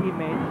for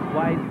teammates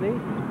wisely.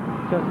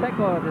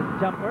 Joseco, this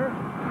jumper,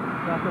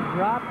 doesn't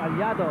drop.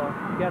 Aliado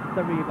gets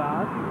the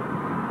rebound.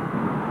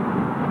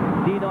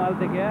 Dino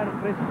Aldeguer,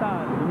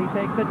 Cristan, will he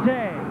take the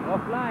J?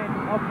 Offline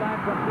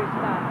from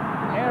Cristan.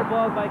 Air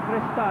ball by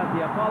Cristan.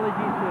 The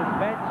apologies to his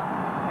bench.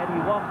 And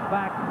he walks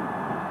back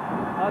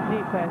on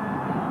defense.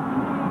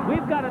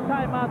 We've got a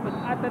timeout with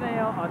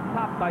Ateneo on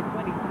top by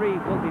 23.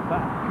 We'll be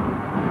back.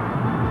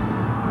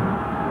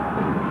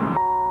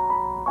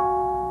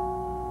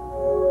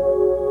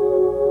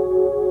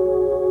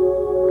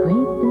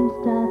 Great things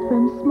start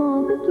from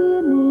small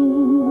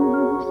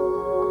beginnings.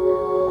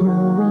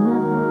 Growing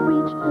up,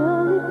 reach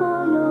early for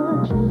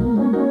your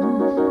dreams.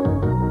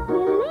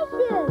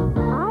 Delicious!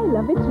 I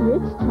love its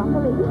rich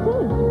chocolatey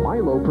taste.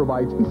 Milo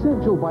provides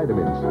essential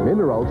vitamins,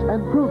 minerals,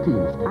 and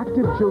proteins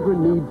active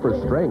children need for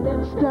strength,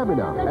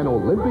 stamina, and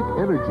Olympic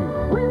energy.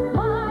 With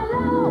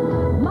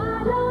Milo,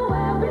 Milo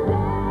every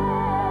day.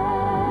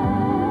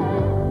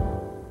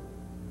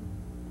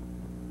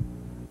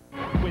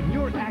 When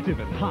you're active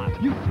and hot,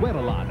 you sweat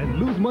a lot and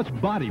lose much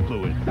body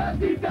fluid.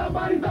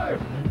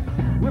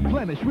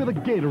 Replenish with a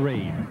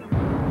Gatorade.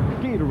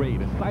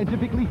 Gatorade is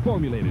scientifically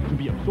formulated to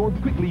be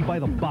absorbed quickly by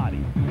the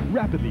body,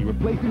 rapidly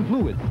replacing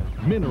fluids,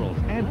 minerals,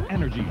 and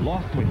energy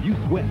lost when you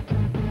sweat.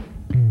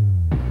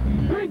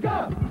 Drink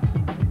up!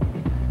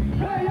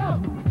 Play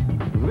up!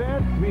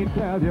 Let me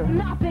tell you.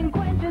 Nothing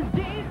quenches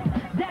deep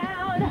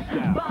down.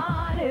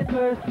 Body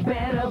thirst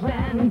better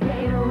than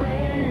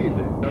Gatorade.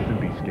 Nothing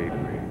beats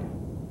Gatorade.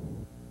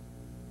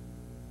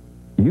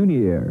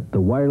 Uniair, the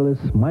wireless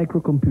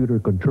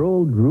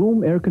microcomputer-controlled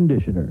room air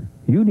conditioner.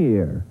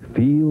 Uniair,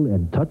 feel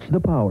and touch the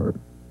power.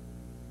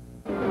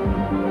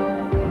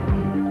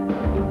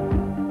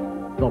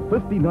 The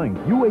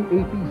 59th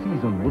UAAP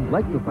season would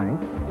like to thank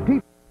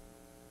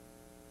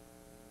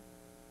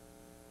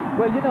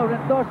Well, you know,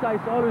 Ventosa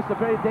is always a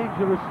very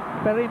dangerous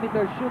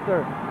perimeter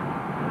shooter.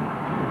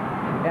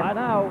 And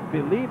now,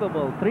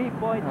 Unbelievable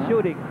three-point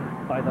shooting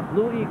by the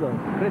Blue Eagles.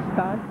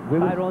 Cristan,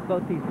 Tyrone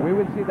Bautista. we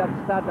will see that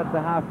stat at the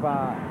half,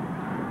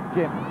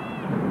 Jim.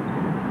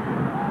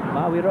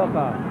 Maui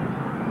Roca,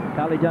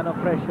 Calijano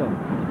Fresho.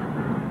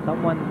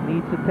 Someone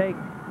needs to take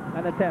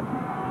an attempt.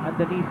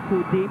 Underneath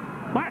too deep.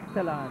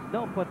 Marcelan,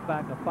 no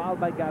putback. A foul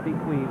by Gabby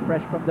Cui,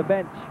 fresh from the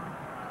bench.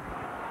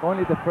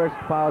 Only the first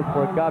foul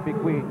for Gabi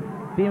Cui.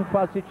 Team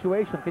foul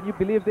situation. Can you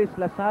believe this?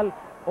 LaSalle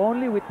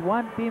only with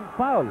 1 team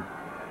foul.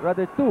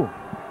 Rather 2.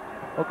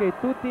 Okay,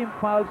 2 team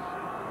fouls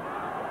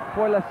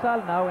for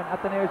LaSalle now, and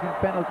Ateneo is in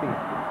penalty.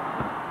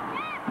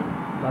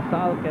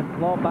 LaSalle can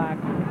claw back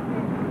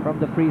from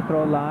the free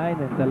throw line,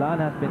 and Dalan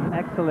has been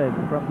excellent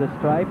from the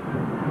stripe.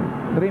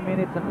 3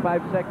 minutes and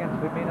 5 seconds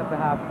remain at the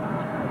half.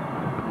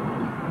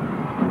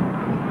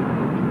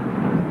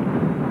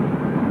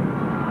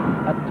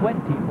 A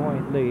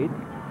 20-point lead.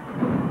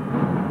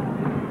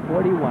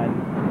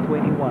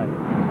 41-21.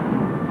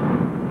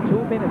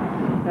 2 minutes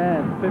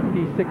and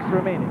 56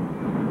 remaining.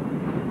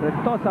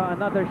 Ventosa,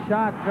 another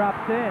shot,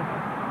 drops in.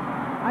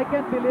 I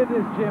can't believe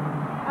this, Jim.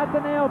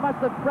 Ateneo must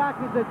have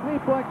practiced the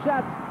 3-point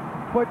shots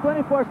for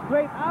 24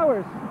 straight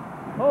hours.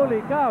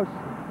 Holy cows.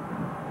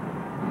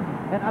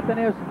 And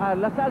Ateneo's,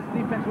 LaSalle's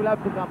defense will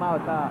have to come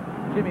out,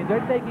 Jimmy.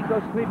 They're taking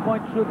those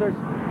 3-point shooters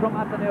from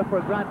Ateneo for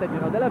granted, you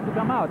know. They'll have to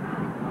come out.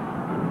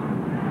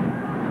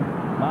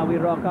 Maui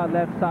Roca,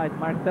 left side,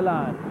 Mark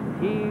Dalan.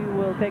 He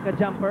will take a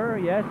jumper,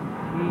 yes.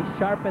 He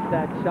sharpened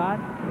that shot.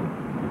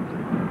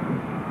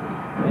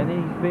 And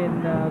he's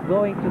been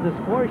going to the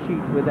score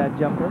sheet with that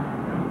jumper.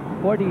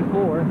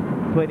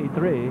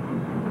 44-23.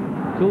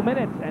 2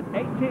 minutes and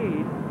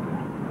 18.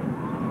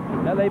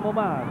 LA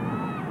Mumar.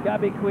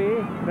 Gabi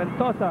Cui.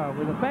 Ventosa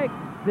with a fake.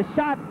 The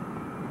shot,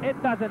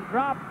 it doesn't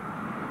drop.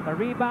 A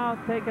rebound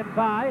taken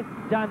by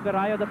John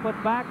Verayo, the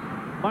putback.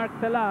 Mark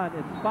Telan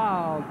is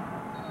fouled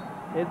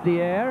in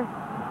the air.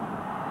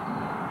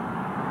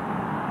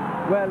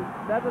 Well,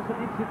 that was an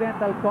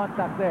incidental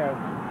contact there.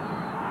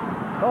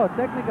 Oh,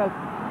 technical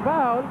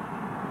foul.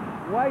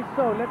 Why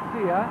so? Let's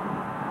see,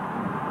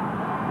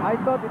 I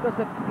thought it was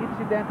an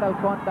incidental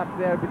contact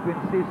there between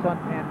Season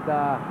and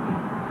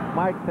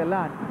Mark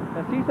Telan.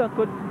 The season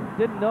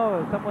didn't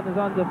know someone is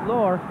on the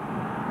floor.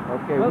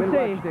 Okay, We'll we'll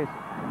see. watch this.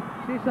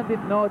 Season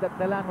didn't know that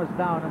Telan was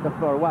down on the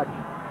floor. Watch.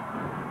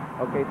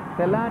 Okay,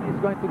 Telan is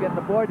going to get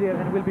the board here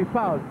and will be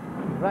fouled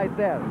right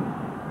there.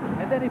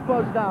 And then he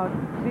falls down.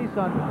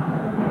 Season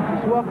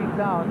is walking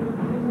down.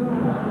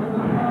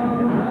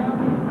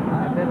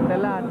 And then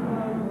Telan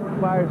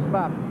fires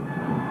back.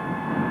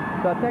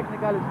 So a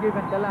technical is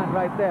given Telan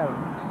right there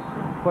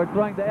for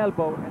throwing the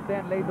elbow. And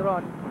then later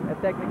on, a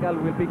technical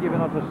will be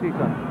given also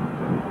Season.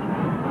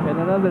 And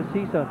another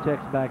season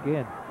checks back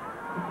in.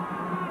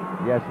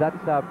 Yes, that's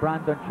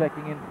Brandon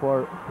checking in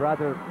for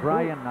brother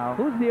Brian now.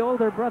 Who's the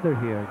older brother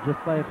here, just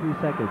by a few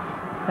seconds?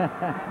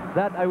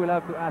 That I will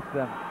have to ask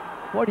them.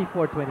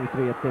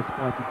 44-23 at this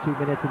point, with 2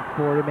 minutes and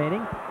 4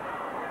 remaining.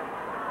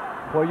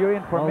 For your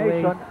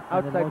information, Always an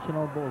outside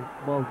emotional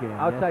ball game.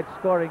 outside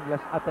scoring,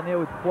 Ateneo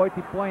with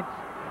 40 points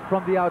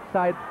from the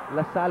outside,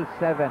 LaSalle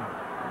 7.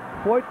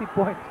 40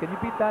 points, can you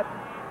beat that?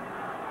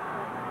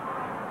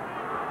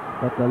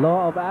 But the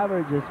law of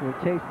averages will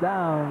chase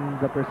down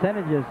the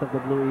percentages of the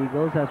Blue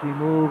Eagles as we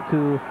move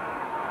to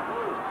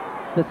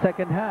the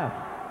second half.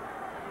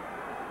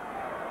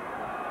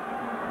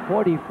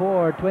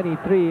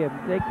 44-23, if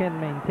they can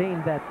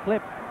maintain that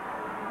clip,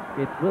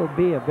 it will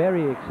be a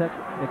very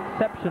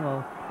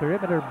exceptional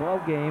perimeter ball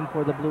game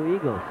for the Blue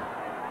Eagles.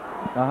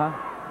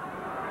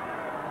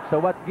 So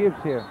what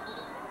gives here?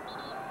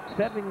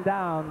 Settling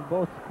down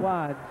both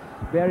squads,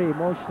 very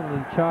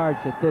emotionally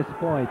charged at this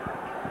point.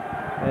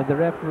 And the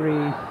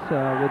referees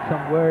with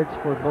some words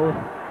for both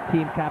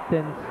team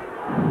captains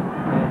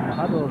and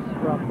huddles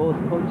from both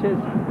coaches.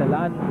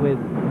 Telan with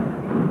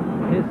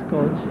his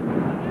coach.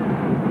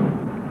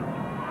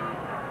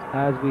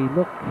 As we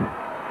look.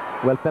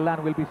 Well,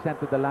 Telan will be sent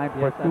to the line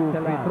for Yes, 2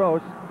 Telan. free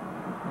throws.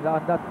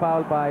 On that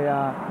foul by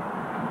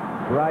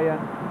Brian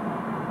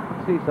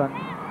Season.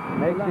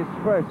 Makes Telan. his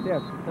first,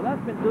 yes.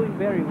 Telan's been doing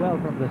very well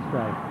from the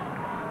stripe.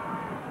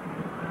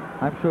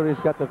 I'm sure he's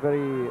got a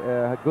very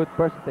good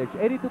percentage.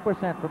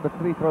 82% from the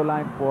free throw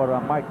line for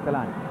Mark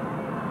Telan.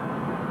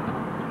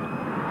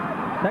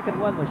 Second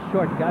one was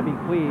short. Gabi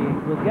Kui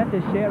will get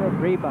his share of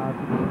rebounds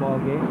in this ball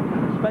game,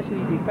 especially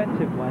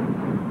defensive ones.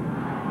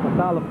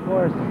 LaSalle, of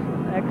course,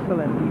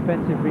 excellent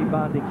defensive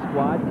rebounding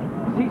squad.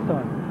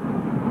 Season,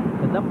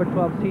 the number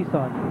 12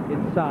 Season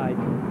inside.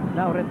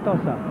 Now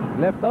Rentosa.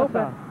 Left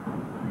open.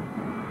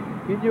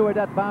 He knew where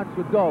that bounce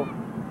would go.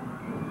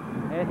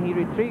 And he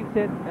retrieves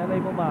it. L.A.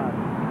 Mumar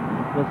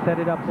will set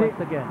it up once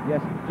again.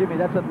 Yes, Jimmy,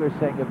 that's what we're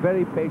saying. A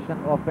very patient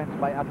offense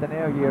by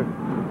Ateneo here.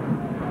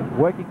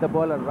 Working the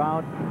ball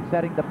around,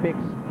 setting the picks.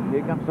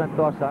 Here comes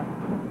Rentosa.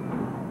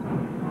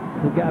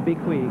 To Gabi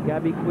Kui.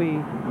 Gabi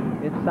Kui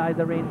inside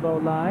the rainbow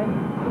line.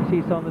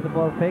 Season with the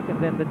ball fake and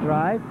then the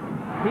drive.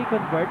 He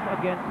converts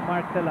against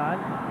Mark Telan.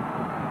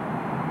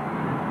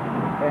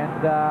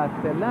 And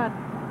Telan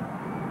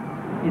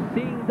is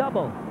seeing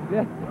double.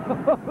 Yeah.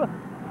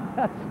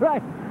 That's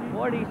right.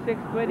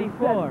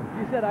 46-24.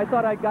 He said, I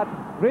thought I got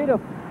rid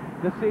of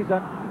the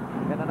Season.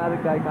 And another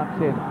guy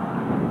comes in.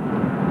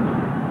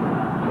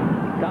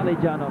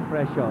 Daligiano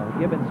Fresho,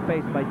 given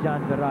space by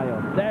John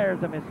Virayo.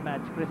 There's a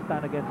mismatch.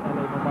 Cristan against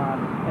L.A. Mumar.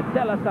 And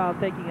De La Salle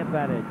taking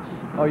advantage.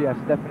 Oh yes,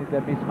 definitely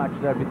a mismatch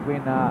there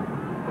between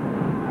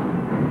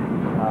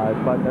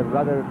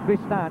rather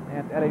Cristan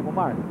and L.A.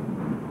 Mumar.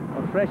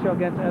 Fresho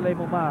against L.A.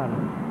 Mumar.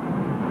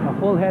 A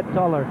full head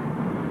taller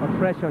on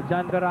Fresho.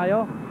 John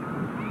Virayo.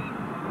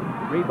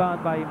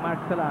 Rebound by Mark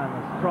Telan.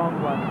 A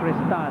strong one.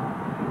 Cristan.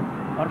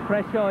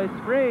 Fresho is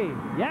free.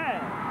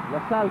 Yes!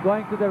 LaSalle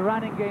going to the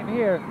running game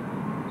here.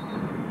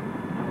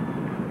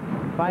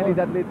 Finally,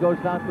 that lead goes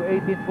down to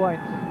 18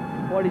 points.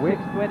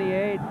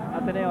 46-28.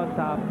 Ateneo on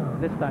top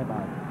this time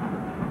out.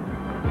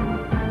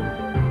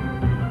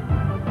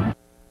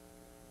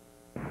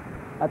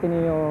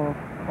 Ateneo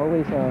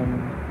always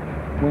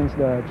wins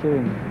the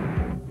cheering.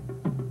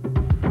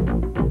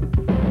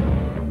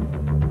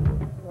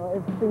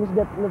 If things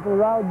get a little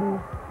rowdy,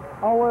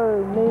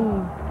 our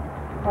main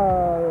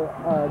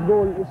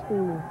goal is to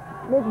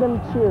make them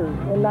cheer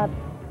and not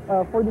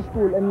for the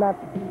school and not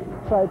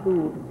try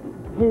to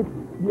hate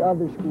the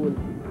other school.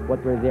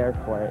 What we're there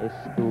for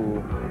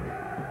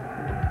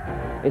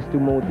is to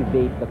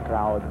motivate the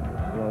crowd,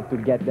 to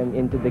get them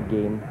into the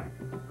game.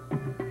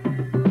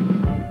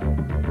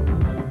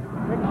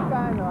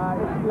 Recticano,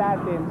 it's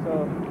Latin,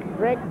 so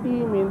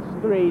recti means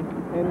straight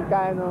and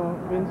cano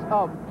means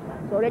up.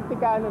 So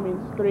recticano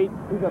means straight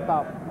to the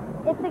top.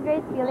 It's a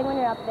great feeling when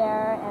you're up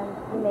there and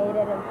you made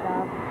it and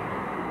stuff.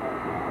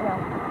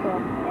 So.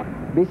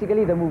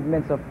 Basically, the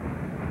movements of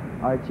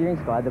our cheering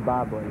squad, the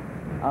Baboy,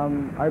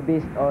 are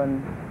based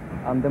on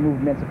the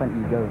movements of an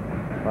eagle.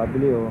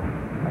 Fabuleo,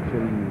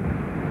 actually,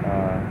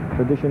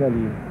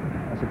 traditionally,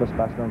 as it was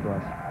passed on to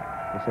us,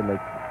 they said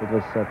it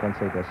was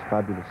translated as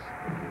fabulous.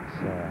 It's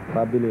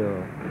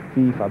Fabuleo,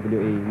 Phi,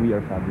 Fabuleo A, we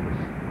are fabulous.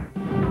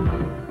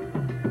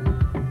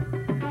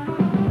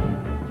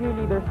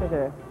 Cheerleaders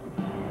kasi,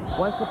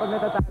 once na pag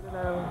natatalo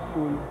na ng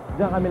school,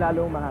 diyan kami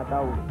lalong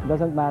mahataw. It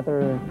doesn't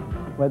matter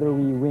whether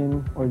we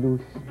win or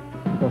lose.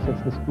 because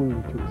it's the school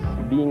we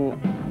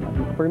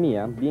choose. For me,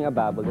 being a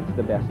Babel, that's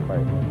the best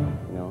part.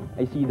 You know,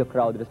 I see the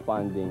crowd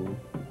responding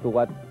to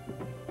what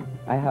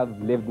I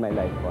have lived my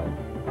life on.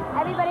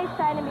 Everybody's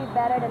trying to be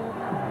better than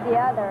the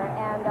other,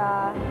 and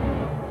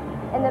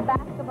in the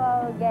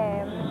basketball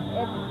game,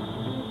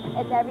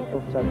 it's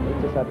everything.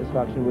 It's a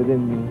satisfaction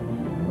within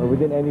me or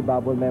within any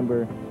Babel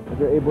member that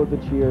you're able to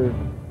cheer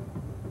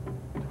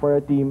for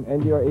a team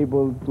and you're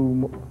able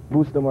to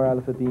boost the morale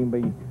of the team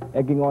by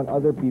egging on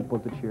other people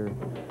to cheer.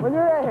 When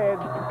you're ahead,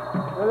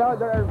 the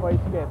louder our voice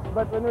gets.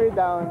 But when we're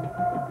down,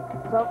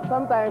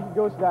 sometimes it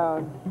goes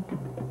down.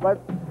 But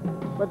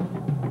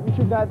we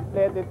should not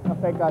let it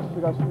affect us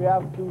because we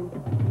have to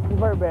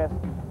give our best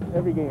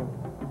every game.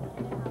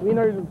 Win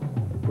or lose.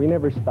 We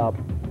never stop.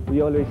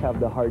 We always have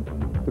the heart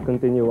to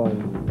continue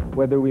on,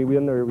 whether we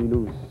win or we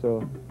lose.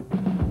 So,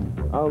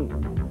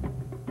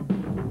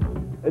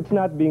 it's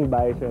not being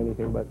biased or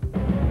anything, but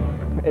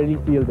I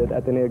really feel that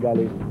ATENEO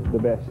Gala is the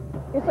best.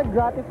 It's a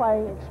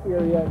gratifying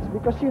experience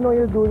because you know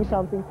you're doing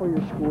something for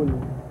your school.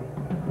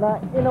 Now,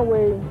 in a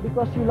way,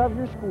 because you love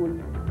your school,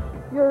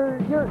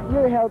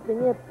 you're helping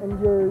it and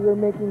you're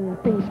making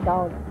things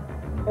count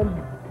and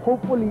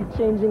hopefully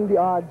changing the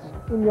odds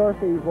in your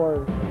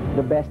favor.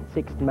 The best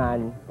sixth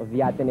man of the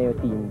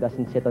ATENEO team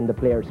doesn't sit on the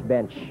player's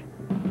bench.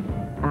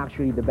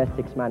 Actually, the best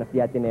sixth man of the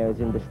ATENEO is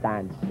in the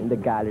stands, in the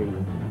gallery.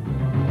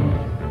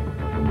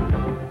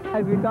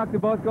 As we talked to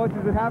both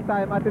coaches at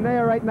halftime,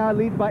 ATENEO right now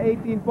leads by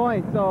 18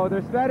 points. So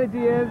their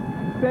strategy is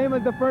same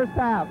as the first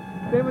half.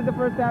 Same as the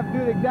first half, do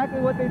exactly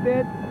what they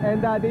did,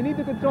 and they need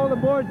to control the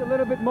boards a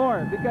little bit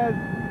more because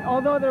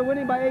although they're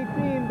winning by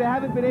 18, they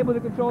haven't been able to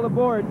control the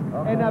boards.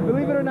 And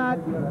believe it or not,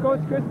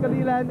 Coach Chris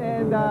Kalilan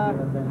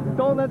and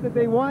told us that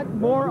they want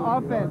more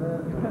offense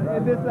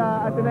in this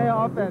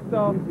ATENEO offense.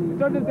 So,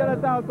 Sergeant De La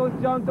Salle, Coach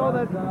John told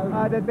us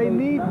that they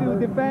need to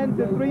defend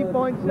the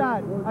three-point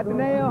shot.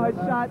 ATENEO has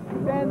shot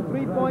 10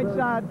 three-point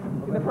shots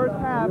in the first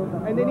half,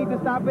 and they need to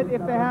stop it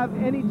if they have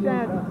any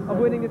chance of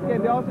winning this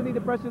game. They also need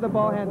to pressure the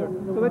ball handler.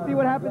 So let's see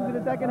what happens in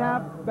the second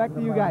half. Back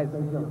to you guys.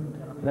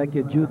 Thank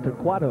you, Jude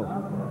Torquato.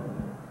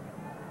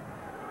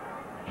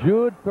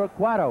 Jude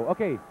Torquato.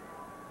 Okay,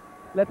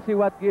 let's see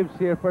what gives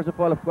here. First of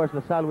all, of course,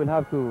 LaSalle will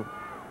have to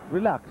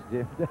relax,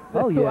 Jim.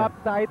 Oh, too yeah,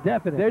 uptight.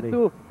 definitely. They're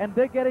too, and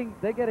they're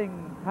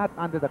getting hot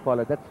under the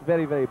collar. That's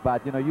very, very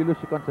bad. You know, you lose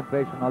your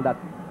concentration, all that.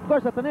 Of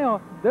course,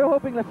 ATENEO, they're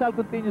hoping LaSalle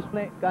continues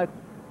playing.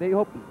 They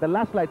hope the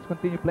last lights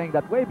continue playing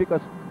that way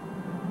because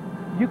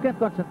you can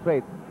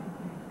concentrate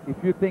if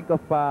you think of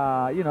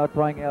you know,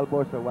 throwing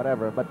elbows or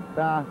whatever. But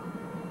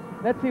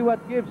let's see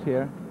what gives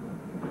here.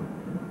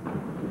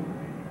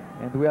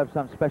 And we have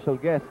some special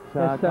guests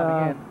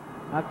coming in.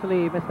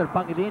 Actually, Mr.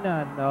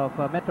 Pangilinan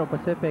of Metro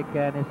Pacific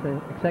and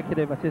his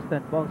executive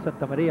assistant, Bong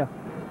Santa Maria,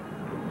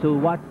 to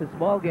watch this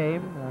ball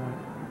game.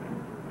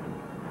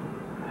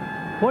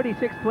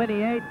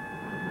 46-28.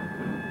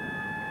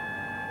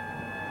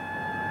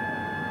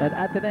 And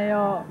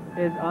ATENEO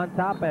is on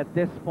top at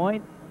this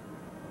point.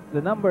 The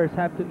numbers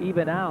have to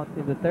even out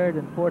in the third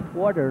and fourth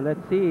quarter.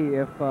 Let's see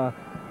if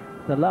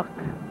the luck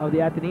of the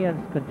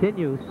Ateneans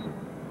continues.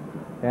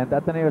 And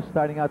ATENEO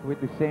starting out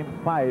with the same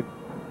five: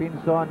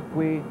 Pinzon,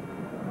 Cui,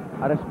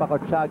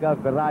 Arespacochaga,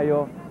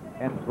 Verayo,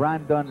 and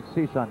Brandon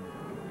Season.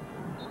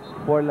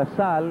 For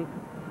LaSalle,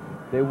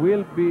 they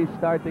will be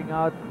starting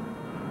out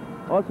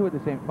also with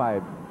the same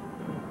five,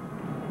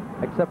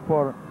 except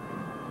for...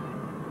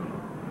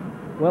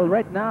 Well,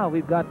 right now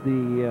we've got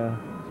the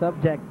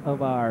subject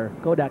of our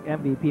Kodak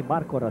MVP,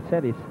 Marco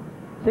Racelis,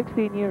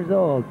 16 years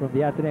old, from the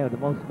ATENEO. The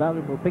most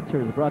valuable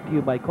pictures brought to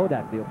you by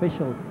Kodak, the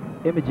official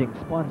imaging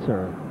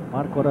sponsor.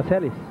 Marco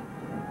Racelis.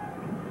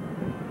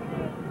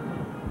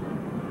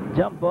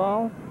 Jump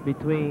ball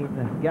between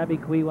Gabby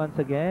Cui once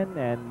again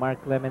and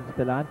Mark Clemens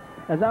Telan.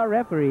 As our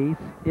referees,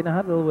 in a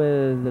huddle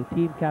with the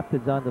team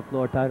captains on the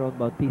floor, Tyrone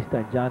Bautista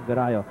and John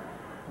Verayo.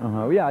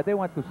 Yeah, they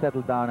want to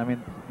settle down. I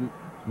mean,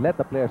 let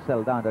the players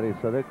settle down, that is.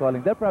 So they're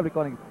probably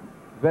calling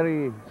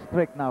very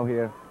strict now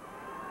here.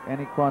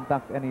 Any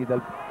contact,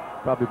 they'll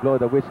probably blow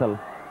the whistle.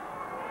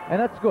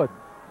 And that's good,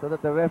 so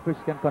that the referees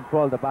can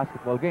control the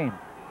basketball game.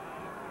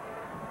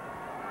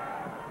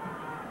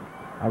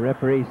 Our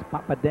referees,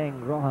 Papa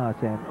Deng Rojas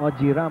and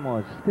Oji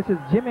Ramos. This is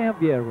Jimmy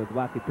Javier with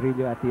Wacky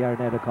Trillo at the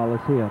Araneta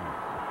Coliseum.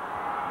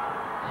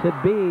 Should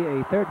be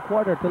a third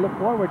quarter to look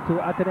forward to.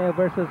 ATENEO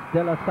versus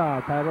De La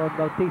Salle. Tyrone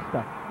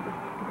Bautista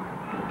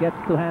gets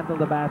to handle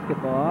the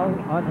basketball.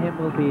 On him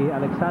will be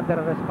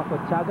Alexander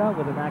Arespacochaga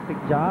with an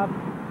acting job,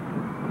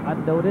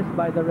 unnoticed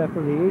by the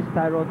referees.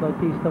 Tyrone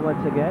Bautista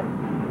once again.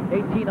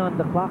 18 on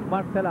the clock.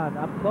 Mark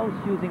Telan up close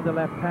using the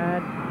left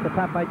hand. The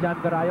tap by John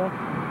Verayo.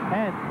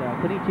 And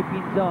Kenichi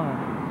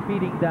Pinzon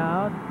speeding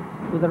down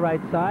to the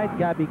right side.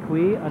 Gabby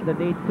Cui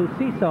underneath to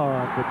Season,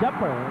 the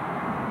jumper.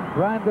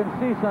 Brandon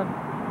Season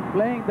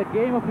playing the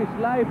game of his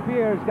life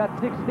here. He's got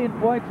 16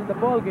 points in the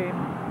ball game.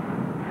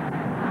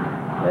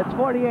 It's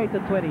 48-28,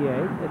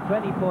 a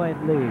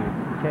 20-point lead.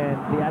 Can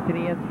the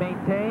Ateneans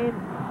maintain?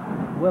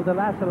 Will the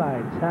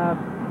Lassalines have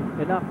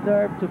enough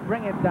nerve to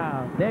bring it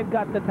down? They've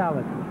got the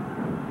talent.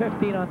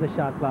 15 on the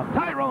shot clock.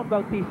 Tyrone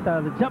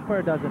Bautista, the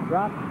jumper doesn't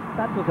drop.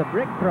 That was a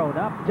brick thrown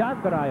up.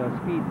 John Barayo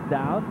speeds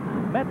down,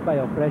 met by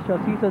Ofrecio.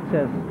 Season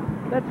says,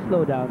 let's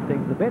slow down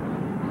things a bit.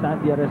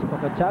 Sandy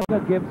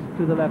Arespacochaga gives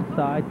to the left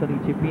side.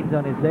 Tonichi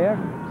Pinzon is there.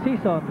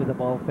 Season with the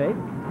ball fake.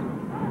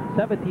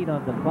 17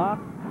 on the clock.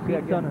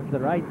 Season on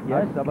the right,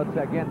 yes. But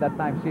again, that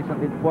time Season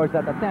did force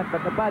that attempt,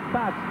 but the bad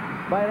pass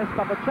by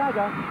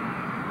Arespacochaga.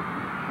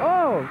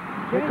 Oh!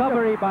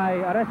 Recovery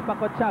by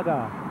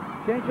Arespacochaga.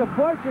 Change of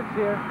fortunes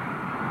here.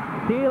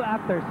 Steal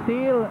after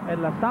steal,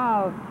 and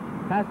LaSalle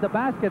has the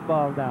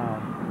basketball now.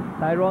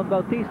 Tyrone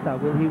Bautista,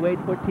 will he wait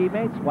for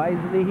teammates?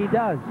 Wisely he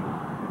does.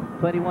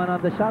 21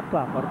 on the shot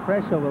clock.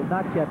 Orfresio will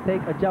not yet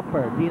take a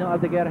jumper. Dino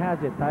Aldeguer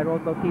has it.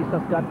 Tyrone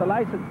Bautista's got the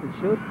license to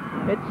shoot.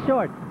 It's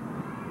short.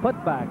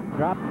 Put back.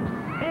 Drops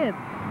in.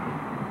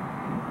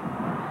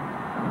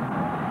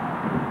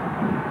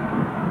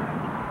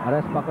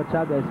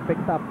 Arespacochaga is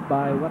picked up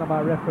by one of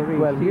our referees.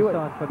 Well, he was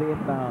for the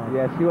inbound.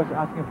 Yes, he was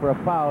asking for a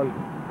foul.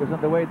 Because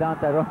on the way down,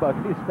 Tyrone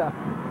Bautista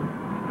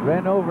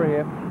ran over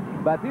him.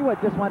 But he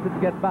just wanted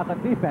to get back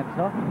on defense,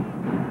 no?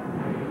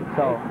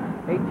 So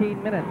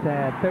 18 minutes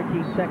and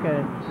 13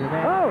 seconds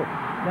remaining. Oh!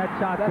 That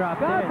shot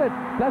dropped in.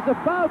 That's a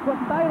foul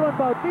from Tyrone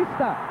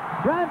Bautista.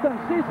 Brandon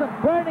Season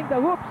burning the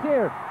hoops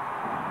here.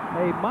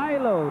 A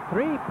Milo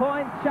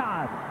three-point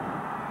shot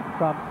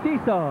from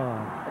Season.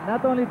 And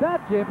not only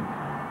that, Jim,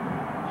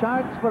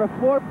 Sharks for a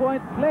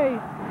 4-point play.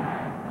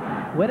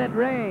 When it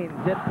rains,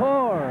 it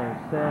pours.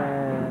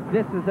 And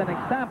this is an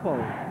example.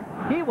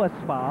 He was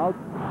fouled.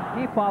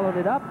 He followed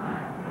it up.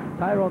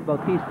 Tyrone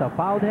Bautista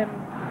fouled him.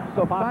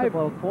 So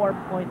possible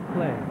 4-point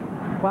play.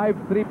 5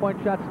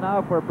 3-point shots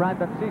now for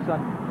Brandon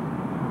Season.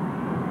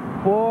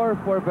 4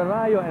 for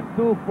Barayo and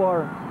 2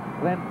 for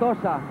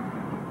Rentosa.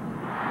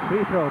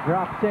 Free throw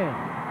drops in.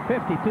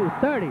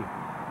 52-30.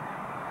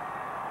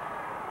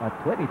 A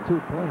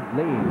 22-point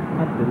lead.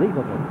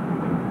 Unbelievable.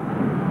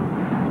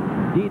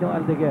 Dino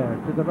Aldeguer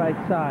to the right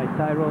side.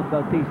 Tyrone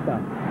Bautista.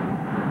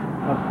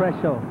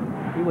 Ofrecio.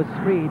 He was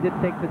free. He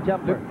didn't take the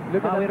jumper.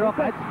 Look at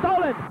Roca. It's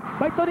stolen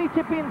by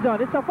Tonichi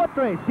Pinzon. It's a foot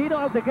race. Dino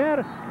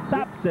Aldeguer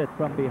taps it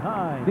from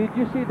behind. Did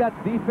you see that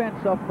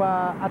defense of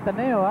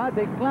Ateneo? Huh?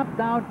 They clamp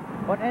down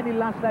on any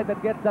landslide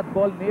that gets that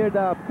ball near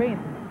the paint.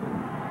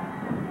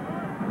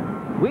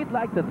 We'd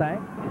like to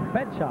thank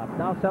Pet Shop,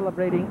 now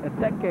celebrating a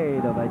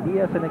decade of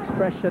ideas and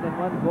expression in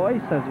one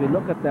voice. As we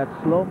look at that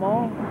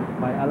slow-mo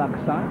by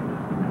Alaksan,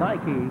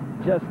 Nike,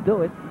 Just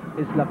Do It,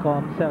 is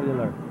Lacom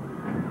Cellular.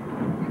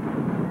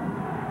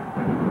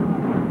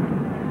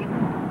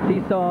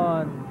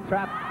 Season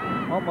trapped,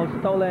 almost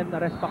stolen.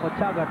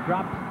 Arespacochaga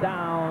drops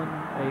down.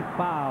 A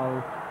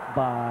foul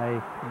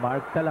by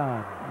Mark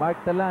Talan. Mark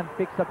Talan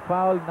picks up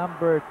foul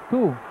number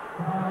 2.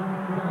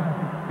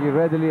 He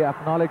readily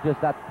acknowledges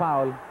that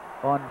foul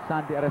on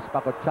Sandy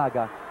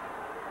Arespacochaga.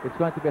 It's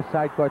going to be a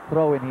side court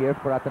throw in here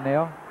for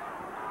Ateneo.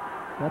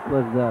 That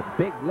was the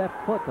big left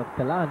foot of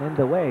Talan in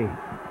the way.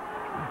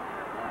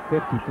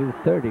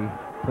 52-30,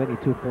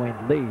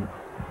 22-point lead.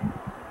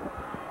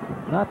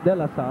 Not De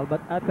La Salle,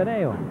 but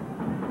Ateneo.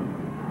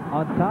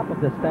 On top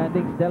of the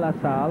standings, De La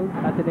Salle,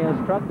 Ateneo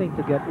struggling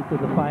to get into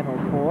the Final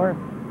Four.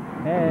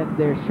 And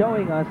they're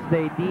showing us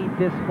they need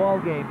this ball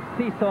game.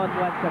 Season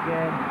once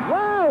again.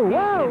 Wow,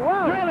 wow,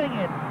 wow. Drilling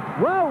it.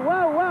 Wow,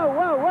 wow, wow,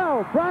 wow,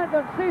 wow.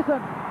 Brandon Season,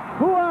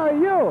 who are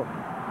you?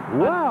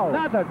 Wow.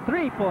 Another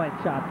three-point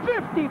shot.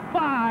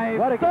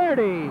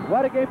 55-30.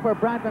 What a game for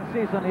Brandon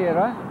Season here,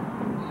 huh?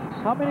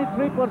 How many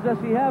triples does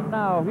he have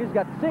now? He's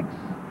got 6.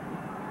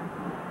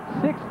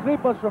 6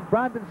 triples from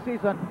Brandon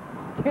Season.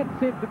 Can't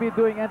seem to be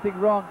doing anything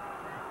wrong.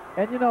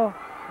 And you know,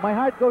 my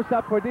heart goes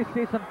up for this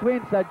Season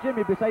twins,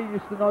 Jimmy, because I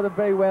used to know them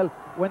very well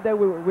when they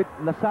were with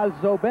LaSalle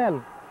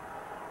Zobel.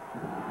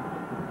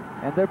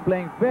 And they're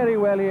playing very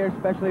well here,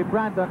 especially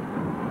Brandon.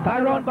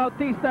 Tyrone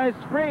Bautista is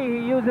free.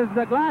 He uses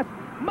the glass.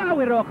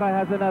 Maui Roca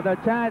has another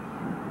chance.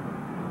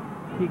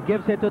 He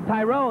gives it to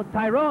Tyrone.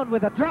 Tyrone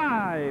with a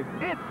drive.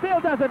 It still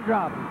doesn't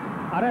drop.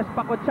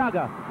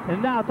 Arespacochaga.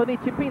 And now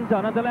Tonichi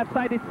Pinzon on the left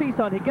side is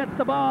Season. He gets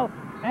the ball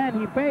and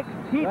he fakes.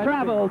 He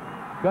traveled.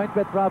 Going to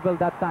get traveled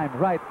that time,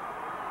 right.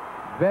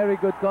 Very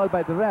good call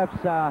by the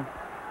refs.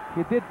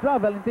 He did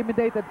travel,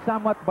 intimidated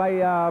somewhat by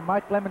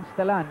Mark Clemens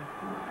Telan.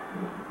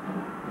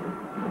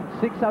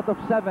 6 out of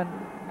 7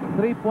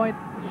 3-point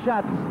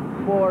shots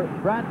for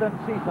Brandon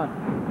Season.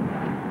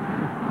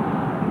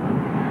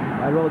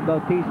 Tyrone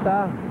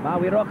Bautista,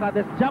 Maui Roca,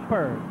 this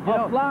jumper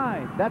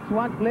offline. That's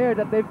one player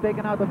that they've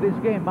taken out of this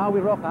game,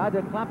 Maui Roca.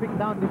 They're clamping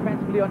down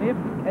defensively on him,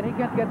 and he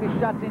can't get his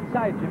shots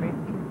inside, Jimmy.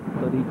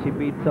 Tonichi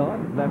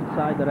Pinzon, left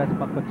side,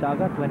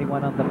 Arespacochaga,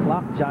 21 on the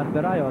clock. John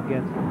Barayo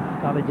against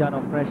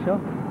Caligiano Fresio.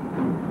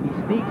 He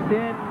sneaks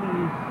in,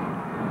 he's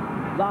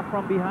blocked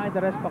from behind.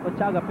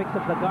 Arespacochaga picks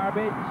up the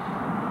garbage,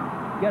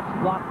 gets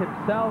blocked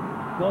himself,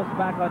 goes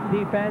back on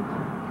defense.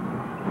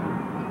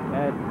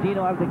 And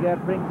Dino Aldeguer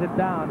brings it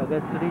down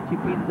against Tonichi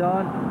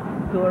Pinzon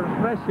to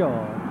Orfresio.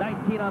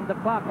 19 on the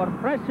clock.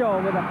 Orfresio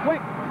with a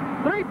quick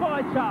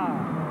three-point shot.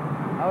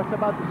 I was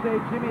about to say,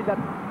 Jimmy, that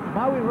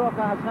Maui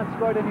Roca has not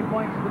scored any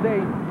points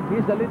today.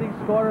 He's the leading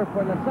scorer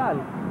for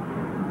LaSalle.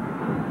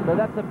 So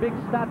that's a big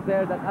stat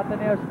there that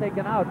Ateneo has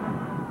taken out.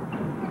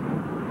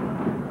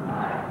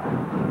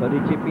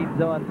 Richie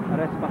Pinzon,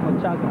 Arespa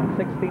Conchaga,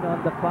 16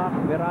 on the clock.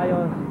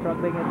 Virayo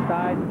struggling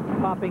inside,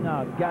 popping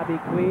out. Gabby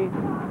Cui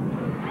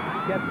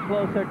gets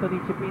closer to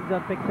Richie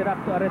Pinzon, picks it up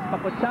to Arespa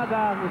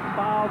Conchaga, who's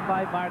fouled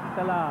by Mark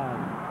Telan.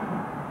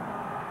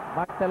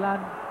 Mark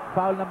Telan,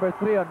 foul number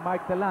 3 on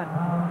Mark Telan.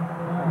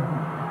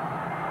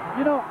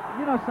 You know,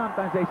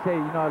 sometimes they say,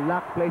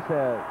 luck plays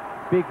a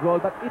big role,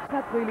 but it's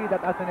not really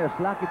that Ateneo is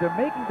lucky. They're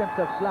making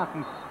themselves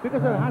lucky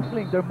because they're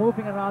hustling, they're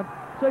moving around.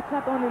 So it's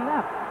not only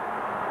luck.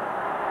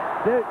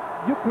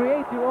 You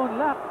create your own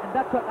luck, and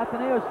that's what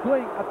Ateneo is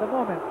doing at the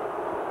moment.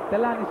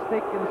 Telan is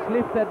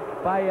lifted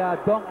by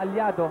Dong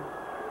Aliado.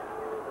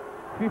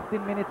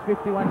 15 minutes,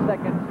 51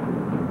 seconds.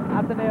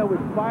 Ateneo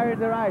with fire in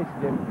their eyes,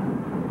 Jim.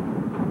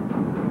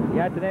 The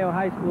Ateneo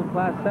High School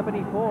Class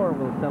 74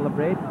 will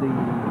celebrate the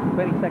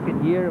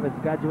 22nd year of its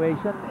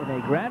graduation in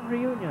a grand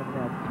reunion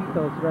at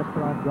Tito's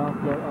Restaurant, ground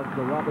floor of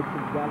the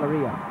Robinson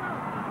Galleria.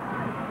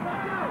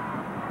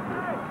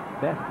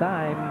 Best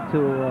time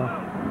to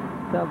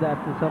tell that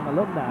to some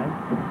alumni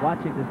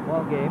watching this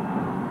ball game.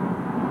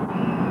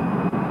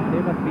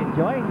 They must be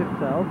enjoying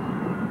themselves.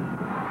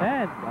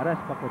 And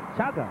Arespa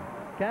Conchaga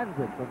scans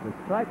it from the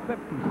stripe,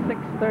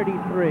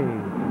 56-33.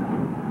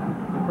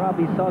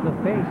 Probably saw the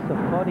face of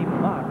Tony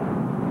Mock,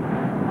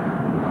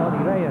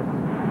 Tony Reyes,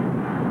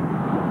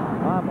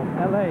 mom of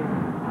LA.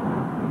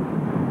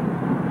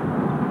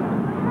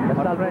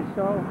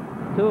 Fresho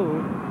to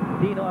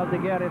Dino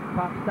Aldeguerres,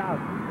 pops out.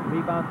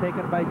 Rebound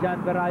taken by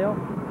John Virayo.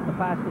 The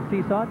pass to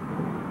Sison.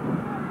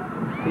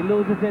 He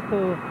loses it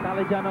to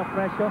Calejano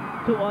Fresho.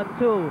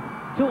 2-on-2.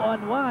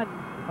 2-on-1.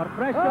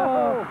 Orfresho.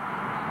 Oh!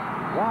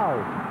 Wow.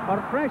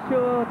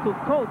 Orfresho to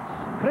coach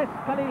Chris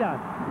Calilan.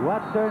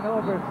 What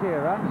turnovers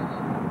here, huh?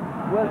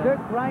 Well,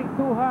 they're trying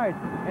too hard,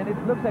 and it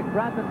looks like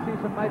Brandon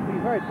Season might be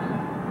hurt.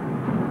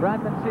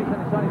 Brandon Season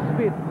is on his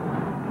feet.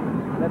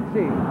 Let's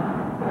see.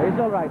 He's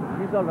all right.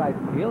 He's all right.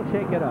 He'll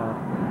shake it off.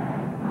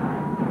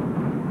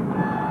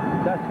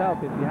 It does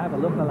help if you have a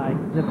lookalike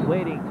just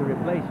waiting to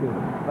replace you.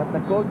 But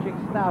the coaching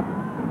staff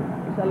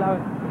is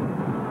allowing.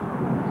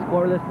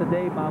 Scoreless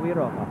today, Maui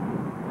Roca.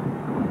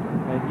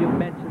 And you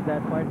mentioned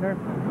that, partner.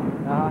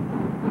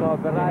 So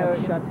Virayo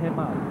shut him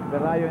out.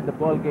 Virayo in the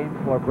ball game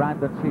for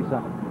Brandon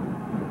Season.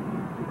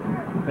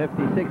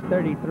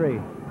 56-33.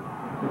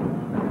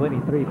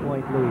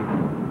 23-point lead.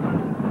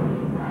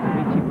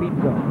 Richie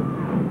Pinzo.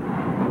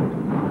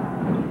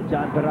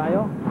 John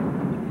Virayo.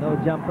 No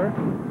jumper.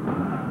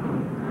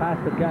 Pass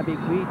to Gabby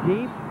Cui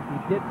deep.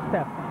 He did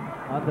step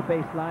on the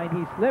baseline.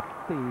 He slipped.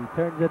 He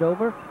turns it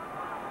over.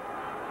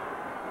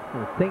 So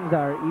things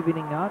are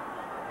evening out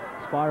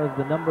as far as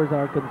the numbers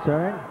are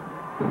concerned.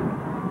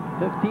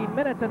 15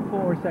 minutes and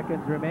 4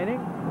 seconds remaining.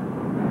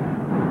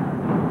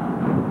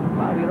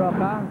 Maui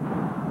Roca.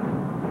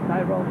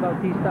 Tyrone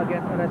Bautista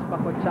against Arespa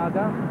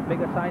Conchaga.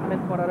 Big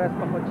assignment for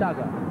Arespa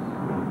Conchaga.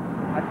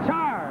 A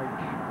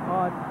charge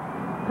on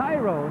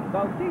Tyrone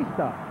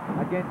Bautista.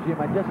 Again,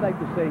 Jim, I'd just like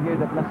to say here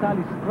that LaSalle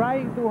is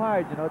trying too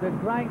hard. They're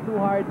trying too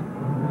hard,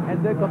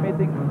 and they're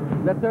committing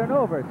the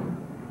turnovers.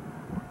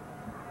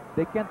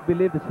 They can't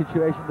believe the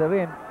situation they're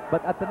in,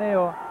 but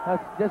Ateneo has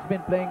just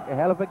been playing a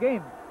hell of a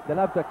game. They'll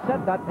have to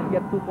accept that and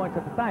get 2 points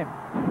at a time.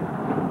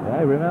 Yeah,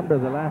 I remember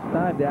the last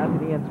time the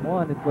Ateneans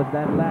won, it was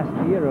that last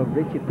year of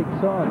Richie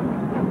Tixon.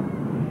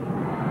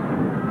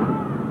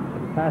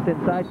 Pass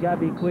inside,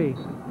 Gabby Cui.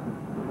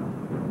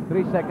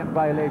 3-second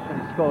violation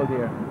is called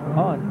here.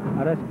 On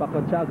Arespa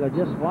Conchaga,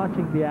 just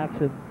watching the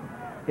action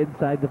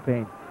inside the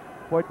paint.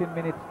 14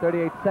 minutes,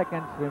 38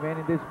 seconds remain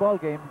in this ball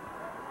game.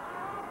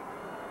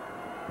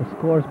 The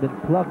score's been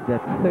plugged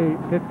at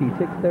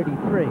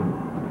 56-33.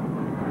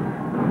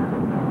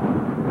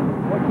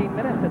 14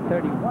 minutes and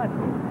 31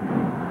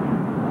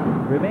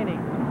 remaining.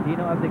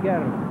 Dino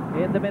Aldeguer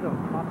in the middle,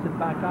 pops it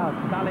back out.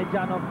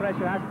 Calejano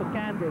pressure has to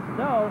Candice.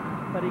 No,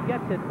 but he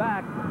gets it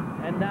back.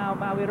 And now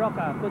Maui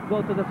Roca could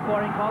go to the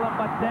scoring column,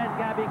 but then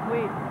Gabby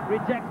Cui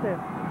rejects it.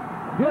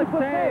 Good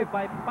save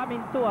by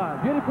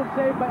Pamintuan. Beautiful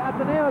save by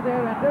Ateneo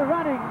there, and they're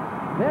running.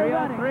 They're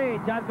running.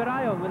 3-on-3. John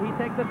Virayo, will he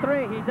take the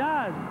 3? He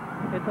does.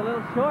 It's a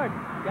little short.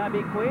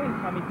 Gabby Cui,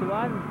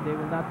 Pamintuan, they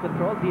will not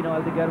control. Dino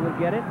Aldeguer will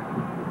get it.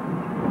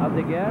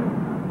 Aldeguer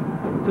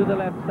to the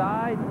left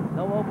side.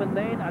 No open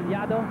lane.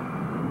 Aliado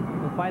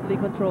will finally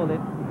control it.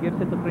 He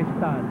gives it to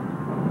Cristan.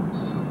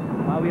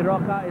 Maui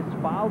Roca is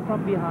fouled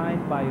from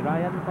behind by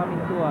Ryan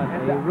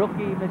Pamintuan. A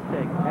rookie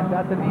mistake. And the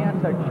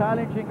Ateneans are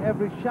challenging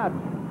every shot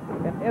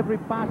and every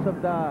pass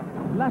of the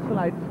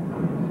LaSallites.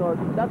 So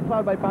that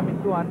foul by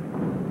Pamintuan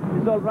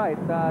is all right.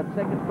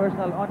 Second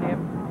personal on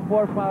him.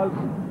 4 fouls,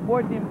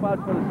 14 fouls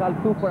for LaSalle,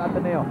 2 for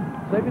Ateneo.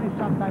 So even if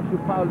sometimes you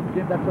foul,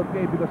 Jim, that's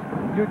okay because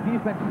your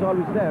defense is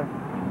always there.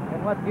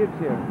 And what gives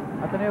here?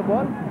 Ateneo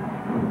ball?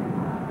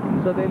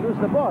 So they lose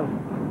the ball.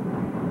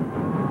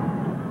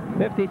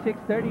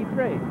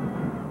 56-33.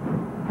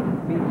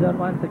 Pinzon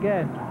once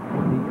again.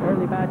 The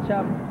early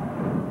matchup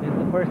in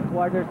the first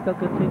quarter still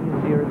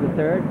continues here in the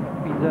third.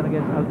 Pinzon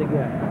against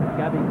Aldeguer.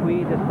 Gabby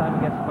Cui this time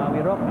against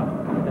Maui Roca.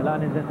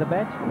 Delan is in the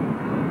bench.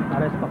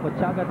 Ares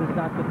Pacochaga does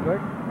not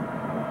convert.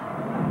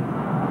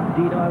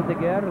 Dino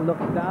Aldeguer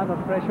looks down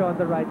on Fresho on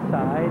the right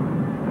side.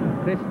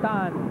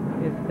 Cristan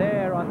is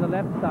there on the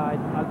left side.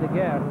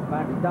 Aldeguer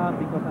backs down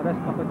because Ares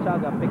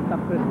Pacochaga picked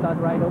up Cristan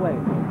right away.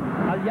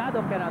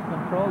 Aliado cannot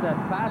control that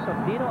pass of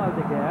Dino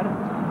Aldeguer.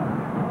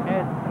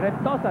 And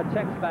Rentosa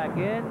checks back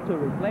in to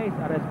replace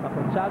Ares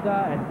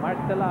Pacochaga, and Mark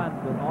Delan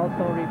will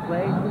also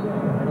replace.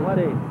 And what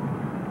is?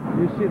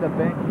 You see the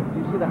bench,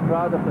 you see the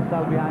crowd of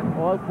LaSalle behind,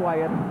 all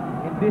quiet,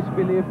 in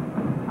disbelief.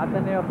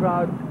 Ateneo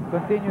crowd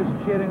continues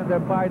cheering on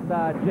their part,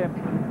 Jim.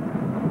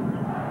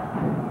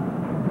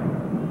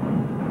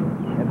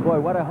 And boy,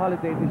 what a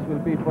holiday this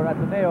will be for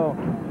Ateneo,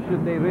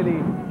 should they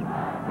really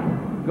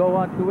go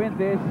on to win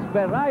this.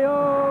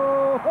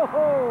 Berayo!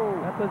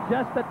 That was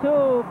just a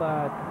two,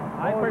 but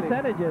high Holy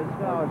percentages.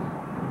 cows.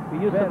 We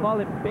used to call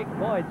him Big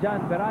Boy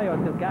John Berayo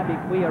until Gabby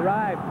Cui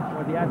arrived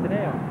for the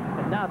Ateneo.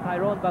 And now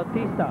Tyrone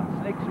Bautista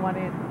Sneaks one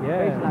in,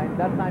 Yes. baseline.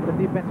 That time the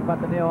defense of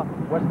Ateneo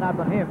was not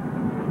on him.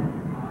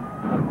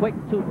 A quick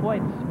 2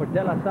 points for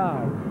De La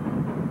Salle.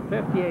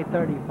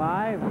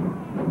 58-35.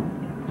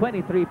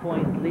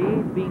 23-point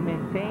lead being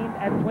maintained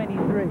at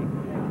 23.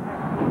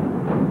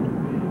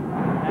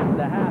 At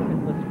the half,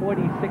 it was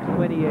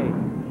 46-28.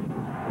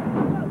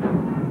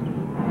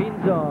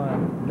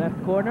 Pinzon,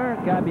 left corner.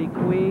 Gabby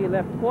Cui,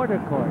 left quarter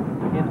court.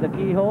 In the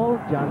keyhole,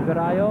 John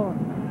Verayo.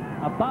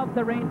 Above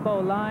the rainbow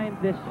line,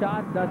 this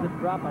shot doesn't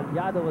drop.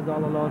 Aliado was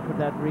all alone for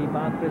that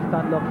rebound.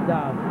 Cristan looks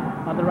down.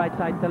 On the right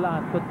side,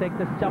 Talan could take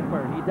this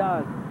jumper. He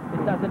does.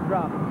 It doesn't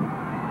drop.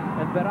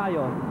 And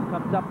Verayo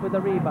comes up with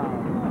a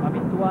rebound.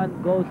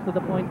 Amintuan goes to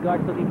the point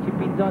guard to Linchi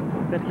Pinzon.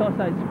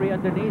 Rentosa is free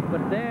underneath,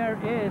 but there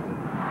is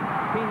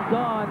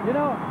Pinzon. You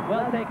know,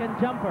 well taken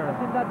jumper.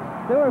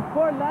 There were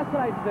 4 last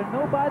rides there.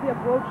 Nobody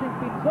approaching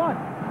Pinzon.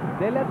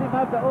 They let him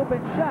have the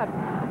open shot.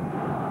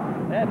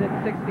 And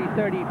it's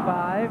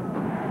 60-35.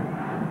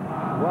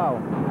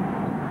 Wow.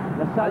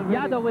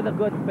 Aliado with a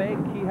good fake.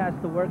 He has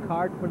to work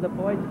hard for the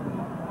points.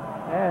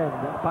 And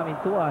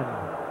Pamintuan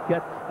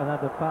gets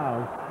another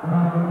foul.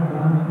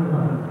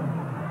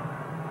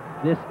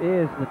 This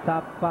is the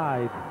top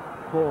 5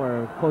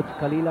 for Coach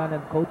Kalilan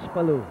and Coach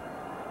Palu.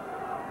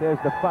 There's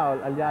the foul.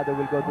 Aliado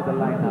will go to the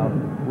line now.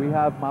 We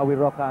have Maui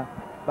Roca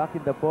back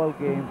in the ball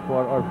game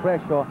for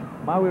Fresho.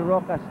 Maui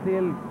Roca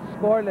still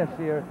scoreless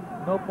here.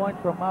 No points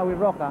from Maui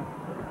Roca.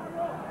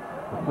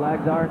 The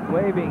flags aren't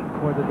waving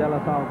for the De La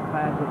Salle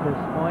fans at this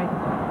point.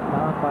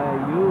 Down by a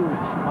huge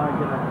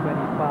margin of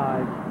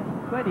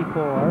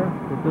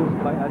 25-24,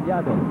 reduced by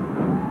Aliado,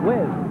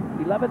 with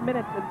 11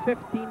 minutes and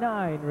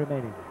 59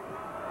 remaining.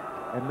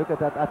 And look at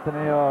that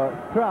Ateneo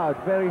crowd,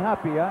 very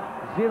happy.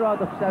 0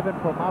 out of 7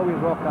 for Maui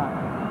Roca.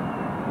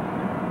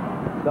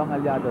 Dong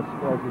Aliado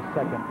scores his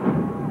second.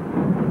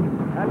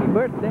 Happy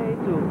birthday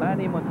to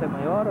Manny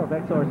Montemayor of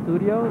XR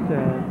Studios,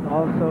 and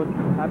also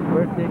happy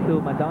birthday to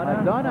Madonna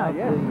of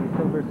yes. the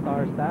Silver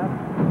Star staff.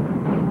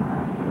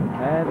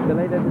 And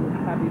belated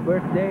happy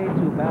birthday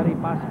to Barry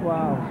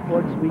Pasqua of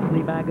Sports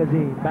Weekly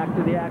magazine. Back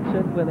to the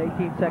action with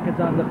 18 seconds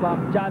on the clock.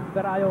 John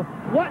Verayo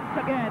once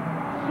again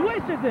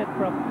swishes it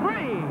from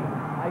 3.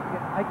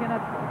 I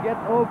cannot get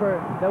over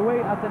the way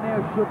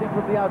Ateneo is shooting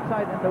from the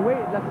outside and the way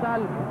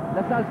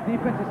LaSalle's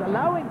defense is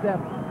allowing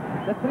them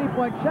the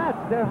 3-point shots.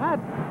 They're hot.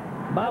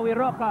 Maui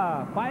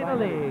Roca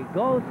finally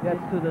goes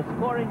into the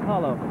scoring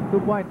column. 2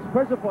 points.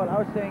 First of all, I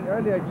was saying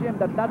earlier, Jim,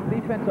 that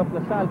defense of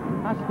LaSalle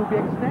has to be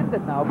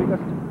extended now because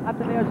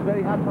Ateneo is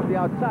very hot from the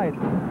outside.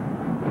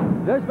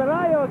 There's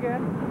Verayo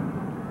again.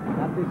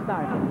 Not this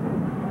time.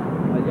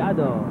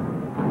 Aliado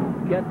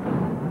gets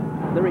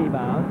the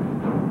rebound.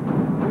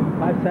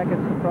 5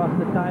 seconds to cross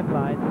the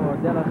timeline for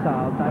De La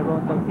Salle.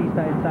 Tyrone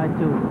Bautista inside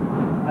 2.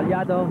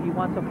 Aliado, he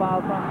wants a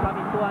foul from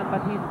Pamintuan,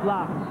 but he's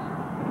blocked.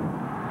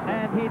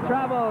 And he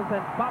travels,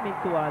 and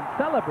Pamintuan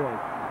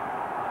celebrates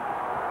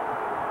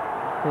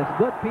his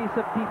good piece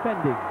of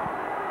defending.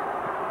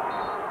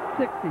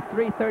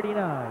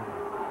 63-39.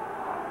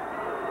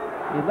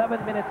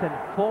 11 minutes and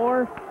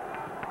 4.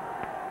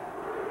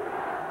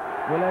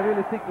 Well, I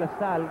really think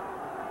LaSalle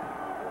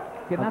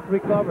cannot seem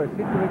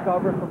to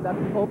recover from that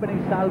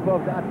opening salvo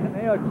of the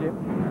Ateneo Gym.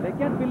 They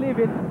can't believe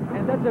it,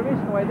 and that's the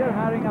reason why they're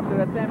hurrying up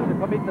their attempts to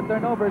commit the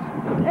turnovers.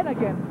 And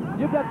again,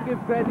 you've got to give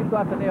credit to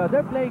Ateneo.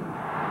 They're playing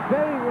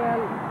very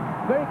well,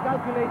 very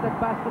calculated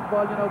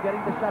basketball, you know,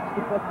 getting the shots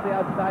to put the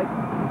outside,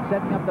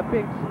 setting up the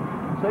picks.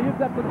 So you've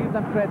got to give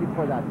them credit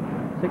for that.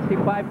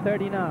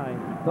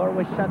 65-39. Door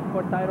was shut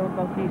for Tyrone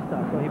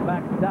Bautista, so he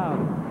backs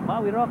down.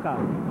 Maui Roca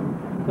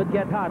could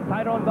get hot.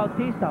 Tyrone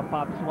Bautista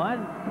pops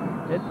one.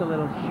 It's a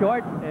little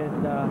short,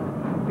 and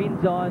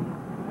Pinzon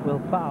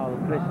will foul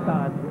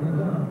Cristan.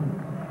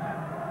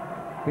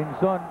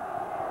 Pinzon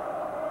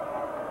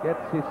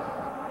gets his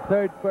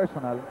 3rd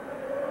personal.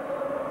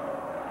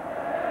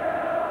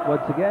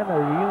 Once again, a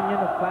reunion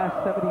of Class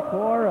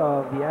 74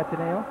 of the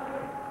Ateneo.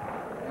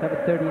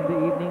 7:30 in the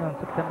evening on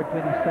September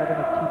 27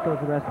 at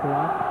Chito's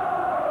Restaurant.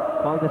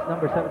 Call this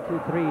number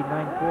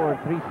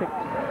 723-9436.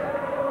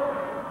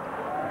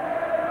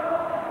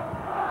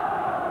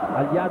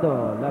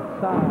 Aliado, left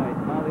side,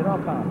 Maui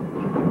Roca,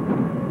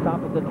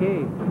 top of the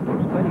key,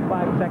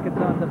 25 seconds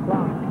on the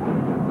clock.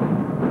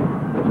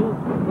 Two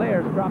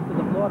players drop to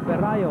the floor,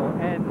 Perayo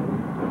and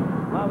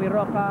Maui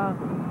Roca.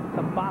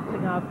 Some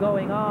boxing out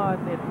going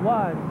on. It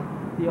was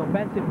the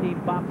offensive team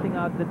boxing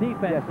out the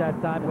defense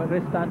that time, with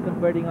Tristan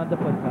converting on the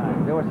football.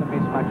 There was a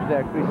mismatch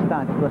there.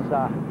 Tristan, it was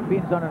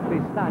Pinzon and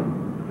Tristan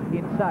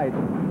inside.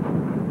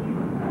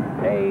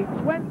 A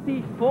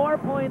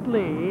 24-point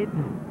lead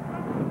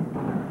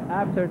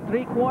after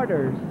 3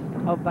 quarters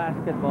of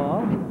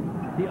basketball.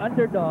 The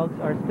underdogs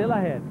are still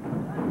ahead.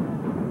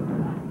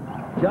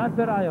 John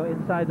Perayo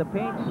inside the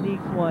paint,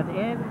 sneaks one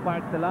in.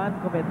 Mark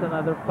Talan commits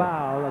another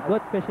foul. A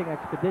good fishing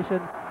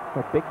expedition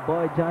for big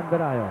boy John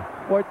Perayo.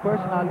 Fourth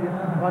personal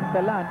on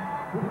Talan.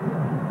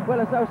 Well,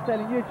 as I was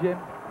telling you, Jim,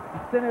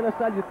 ATENEO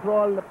LaSalle, you throw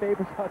all the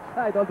papers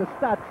outside, all the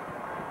stats,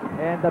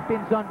 and the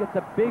Pinzon gets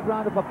a big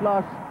round of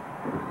applause.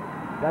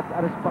 That's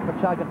Aris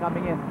Papachaga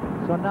coming in.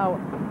 So now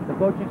the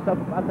coaching staff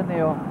of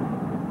ATENEO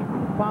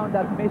found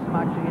that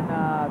mismatch in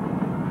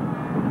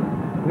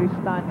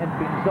Tristan and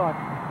Pinzon.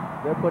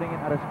 They're putting in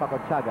Aris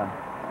Papachaga.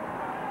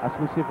 As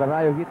we see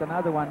Perayo hit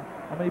another one.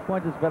 How many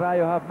points does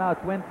Perayo have now?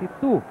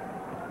 22.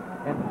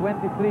 And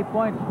 23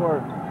 points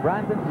for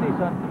Brandon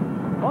Season.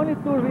 Only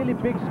 2 really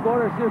big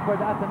scorers here for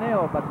the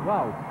ATENEO, but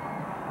wow.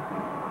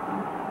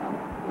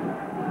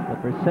 The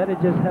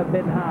percentages have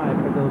been high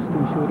for those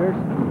 2 shooters.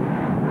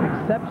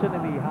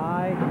 Exceptionally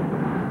high.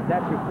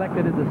 That's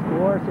reflected in the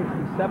score,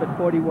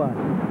 67-41.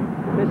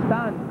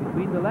 Tristan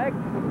between the legs,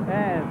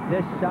 and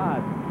this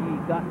shot,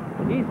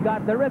 he's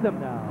got the rhythm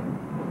now.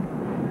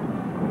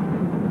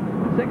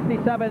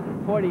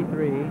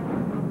 67-43.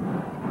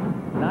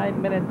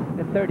 9 minutes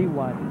and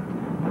 31.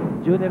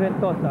 Junior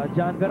Rentosa,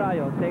 John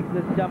Perayo takes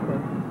this jumper.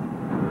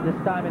 This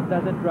time it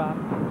doesn't drop.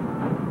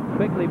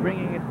 Quickly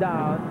bringing it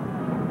down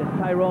is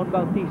Tyrone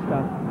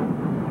Bautista.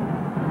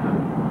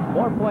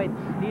 4 points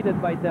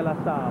needed by De La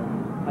Salle.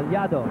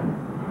 Aliado.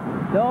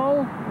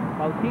 No,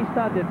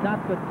 Bautista did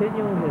not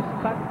continue his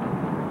cut.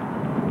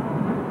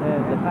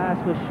 And the pass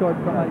was short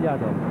from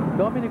Aliado.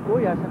 Dominic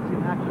Uy hasn't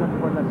seen action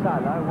for La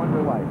Salle. I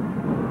wonder why.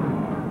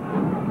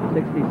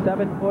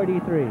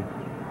 67-43.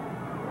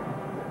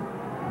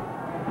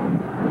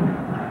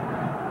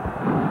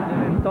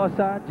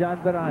 Rentosa, John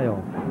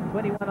Perayo.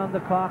 21 on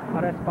the clock.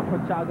 Ares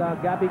Pacochaga,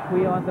 Gabby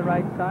Cuyo on the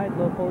right side,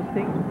 low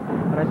posting.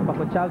 Ares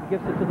Pacochaga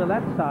gives it to the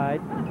left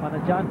side on a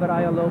John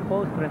Perayo low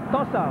post.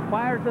 Rentosa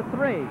fires a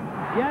 3.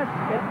 Yes,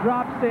 it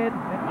drops in.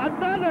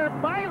 Another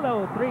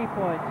Milo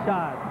 3-point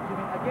shot.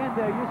 Again,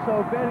 there you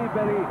saw very,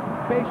 very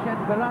patient.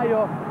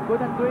 Perayo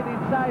couldn't do it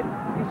inside.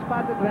 He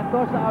spotted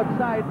Rentosa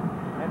outside,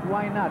 and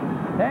why not?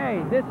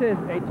 Hey, this is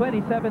a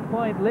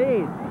 27-point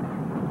lead.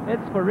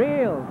 It's for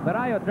real.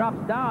 Perayo drops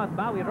down.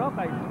 Maui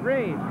Roca is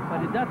free, but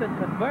it doesn't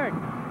convert.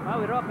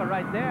 Maui Roca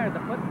right there, the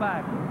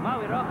putback.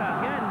 Maui Roca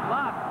again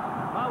blocked.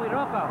 Maui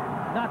Roca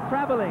not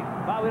traveling.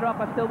 Maui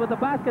Roca still with the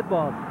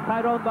basketball.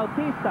 Tyrone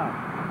Bautista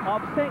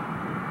off sync.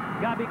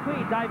 Gabby Cui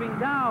diving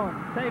down,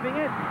 saving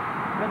it.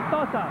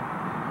 Rentosa,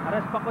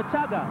 Ares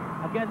Pacochaga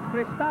against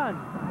Tristan.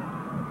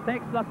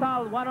 Takes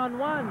LaSalle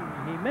one-on-one.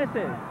 He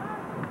misses.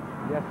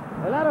 Yes,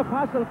 a lot of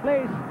hustle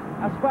plays.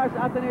 As far as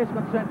ATENEO is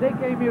concerned, they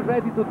came here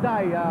ready to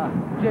die,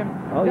 Jim.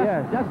 Oh,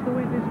 yes. Just to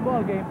win this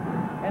ball game.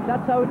 And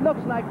that's how it looks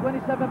like,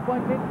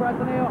 27-point lead for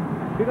ATENEO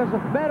because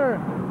of better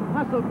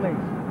hustle plays.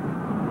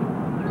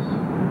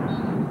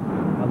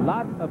 A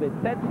lot of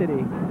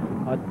intensity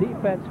on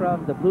defense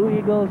from the Blue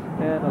Eagles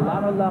and a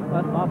lot of luck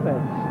on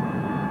offense.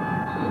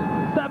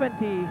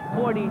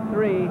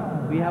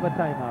 70-43, we have a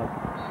timeout.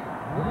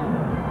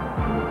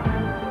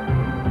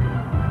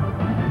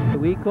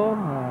 Wico,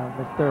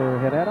 Mr.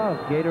 Herrera of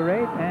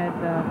Gatorade, and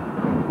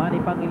Manny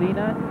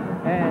Pangilinan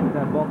and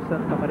Bong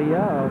Santa Maria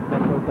of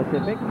Metro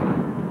Pacific.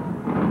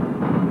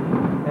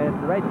 And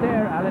right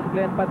there, Alan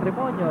Glenn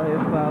Patrimonio.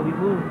 If we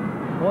move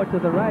more to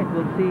the right,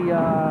 we'll see.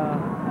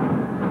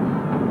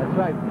 That's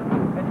right.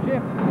 And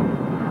Jim,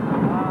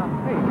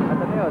 hey,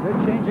 ATENEO,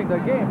 they're changing their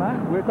game, huh?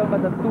 We're talking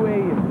about the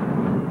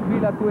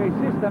Fila 2A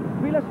system.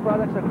 Fila's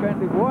products are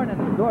currently worn and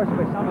endorsed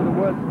by some of the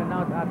world's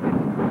renowned athletes,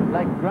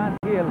 like Grant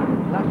Hill,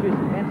 last year's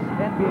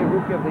NBA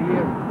Rookie of the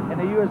Year, and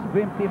a U.S.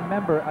 Dream Team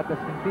member at the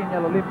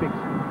Centennial Olympics.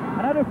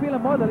 Another Fila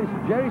model is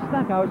Jerry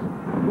Stackhouse,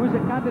 who is a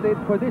candidate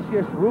for this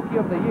year's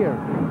Rookie of the Year.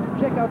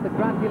 Check out the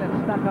Grant Hill and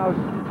Stackhouse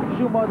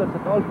shoe models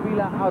at all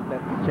Fila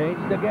outlets. Change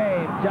the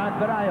game. John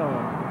Perayo.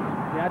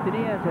 The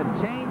Ateneans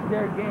have changed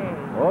their game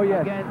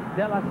against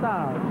De La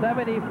Salle,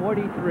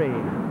 70-43.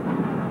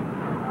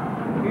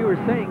 We were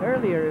saying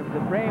earlier, if the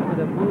frame would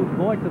have moved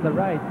more to the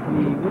right,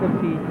 we would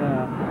have seen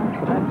the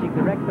managing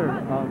director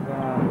of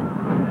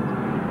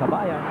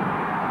Kabayan.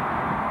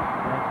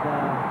 And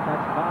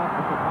that's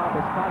Mr. Bob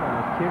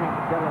Escala cheering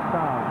De La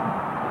Salle.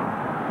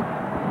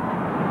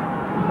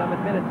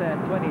 7 minutes and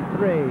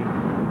 23.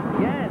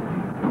 Again,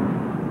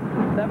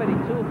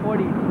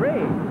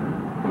 72-43.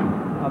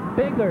 A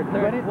bigger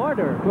third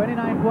quarter.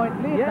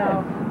 29-point lead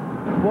now.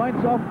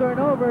 Points off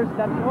turnovers,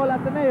 that's all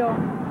Ateneo.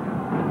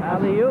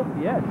 Alley-oop,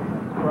 yes,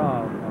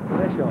 from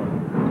Prescio.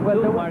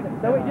 Well, To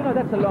the way, you know,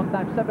 that's a long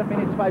time, 7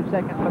 minutes, 5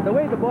 seconds. But the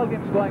way the ball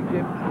game's going,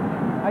 Jim,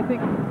 I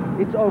think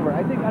it's over.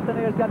 I think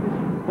Ateneo's got this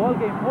ball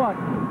game won.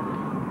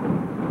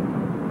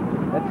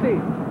 Let's see.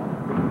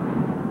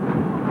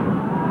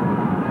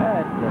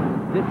 And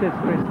this is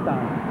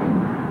Tristan.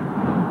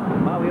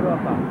 Maui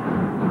Roca.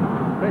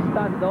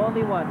 Tristan's the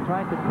only one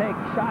trying to take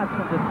shots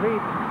from the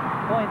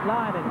 3-point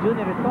line, and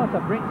Junior Ritosa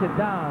brings it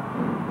down.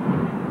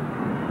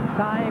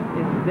 Time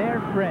is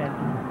their friend.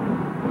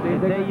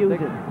 They use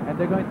it. And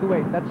they're going to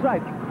wait. That's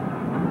right.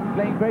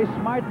 Playing very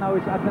smart now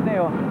is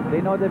Ateneo. They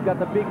know they've got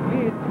a big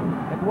lead,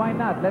 and why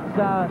not? Let's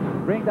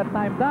bring that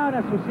time down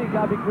as we see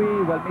Gabi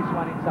Cui will miss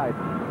one inside.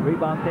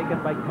 Rebound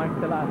taken by Mark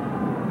Telan.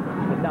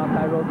 And now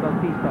Tyrone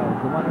Bautista,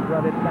 the one who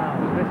brought it down.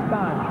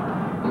 Tristan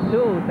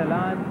to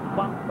Telan,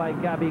 bumped by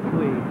Gabi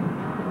Cui.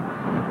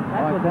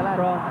 That was a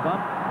strong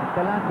bump.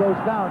 Telan goes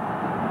down.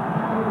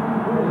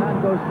 Telan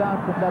goes down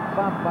from that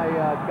bump by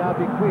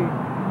Gabi Cui.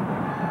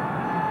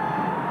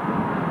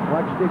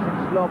 Watch this in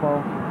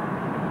slow-mo.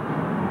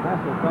 That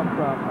will come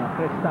from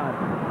Tristan.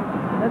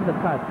 That's the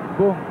cut.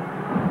 Boom.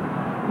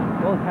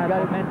 Both had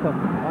momentum.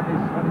 On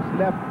his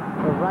left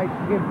or right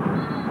hip.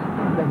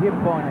 The hip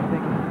bone, I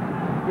think.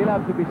 He'll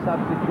have to be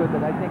substituted.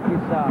 I think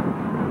he's...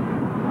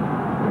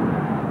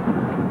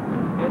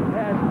 It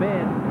has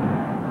been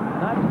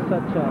not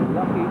such a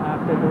lucky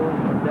afternoon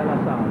for De La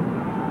Salle.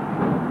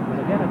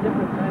 But again, a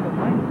different kind of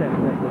mindset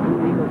that the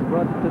Blue Eagles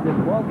brought to this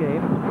ball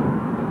game.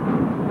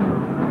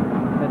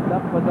 The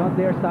luck was on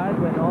their side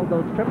when all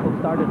those triples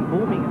started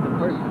moving in the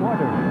first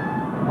quarter.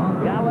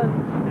 Gallons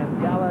and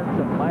gallons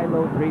of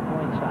Milo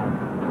three-point shots.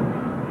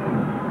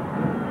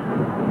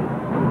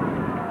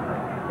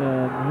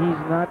 And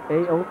he's not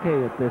A-okay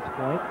at this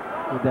point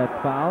with that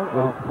foul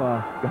of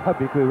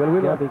Gabi Cui. Well,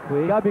 Gabi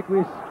Cui. Gabi Cui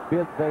is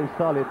built very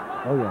solid.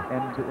 Oh, yeah.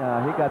 And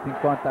he got in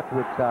contact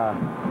with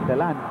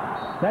Telan.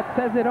 That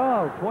says it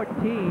all.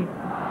 14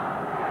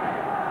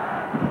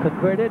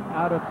 converted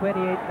out of 28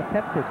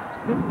 attempted.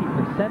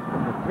 50%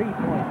 from the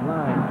three-point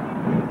line.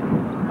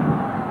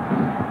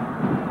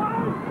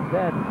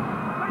 That's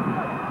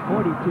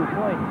 42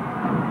 points.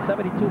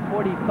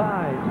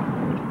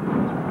 72-45.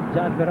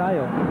 John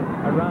Verayo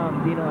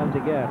around Dino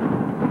Aldeguer.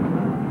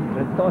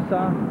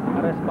 Rentosa,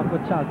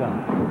 Arespacochaga,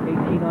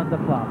 18 on the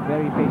clock.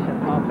 Very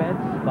patient offense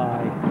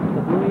by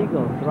the Blue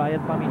Eagles. Ryan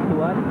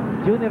Pamintuan,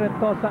 Junior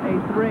Rentosa, a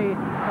three.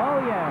 Oh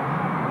yes,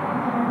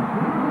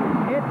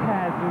 it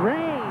has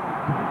rained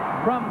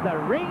from the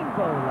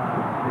rainbow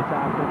line this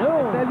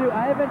afternoon. I tell you,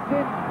 I haven't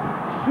seen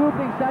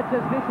shooting such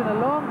as this in a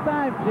long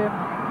time, Jim.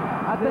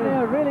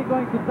 Ateneo really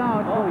going to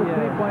town on the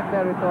three-point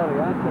territory.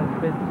 This has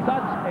been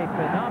such a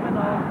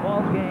phenomenal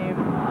ball game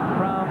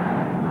from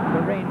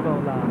the rainbow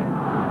line.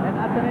 And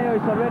Ateneo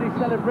is already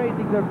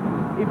celebrating their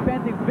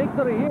impending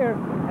victory here,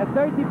 a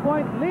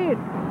 30-point lead.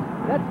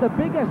 That's the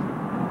biggest,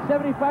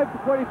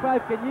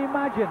 75-45. Can you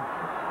imagine?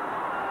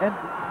 And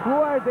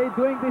who are they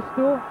doing this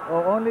to?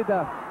 Oh, only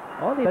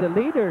the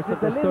leaders of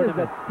this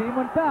tournament. The team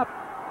on top.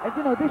 And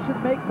you know, this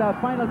should make the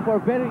Final Four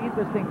very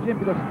interesting,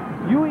 Jim, because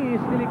UE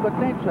is still in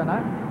contention,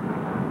 huh?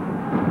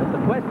 But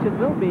the question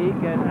will be,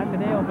 can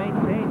Ateneo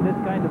maintain this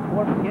kind of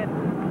form against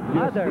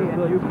other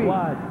good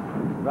squads?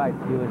 Right.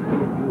 USP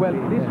and UP. Well,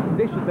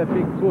 this should be a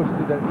big boost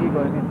to their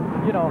ego. I mean,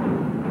 you know,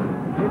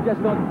 you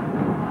just don't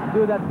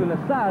do that to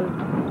LaSalle.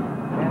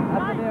 And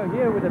Ateneo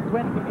here with a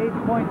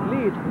 28-point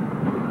lead.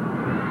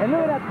 And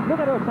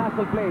look at those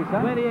hustle plays,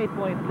 huh?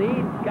 28-point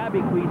lead.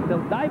 Gabi Cui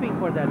still diving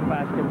for that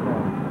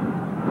basketball.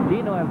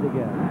 Dino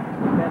Aldeguer.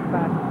 That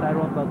pass to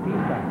Tyrone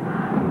Bautista.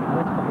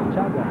 Alex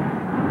Pacochaga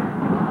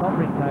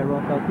covering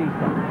Tyrone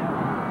Bautista.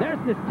 There's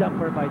this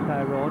jumper by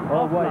Tyrone.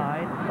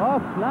 Offline.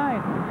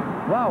 Offline.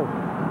 Wow.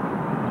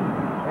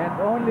 And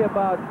only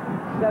about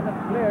 7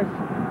 players.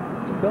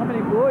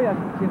 Dominic Uoyas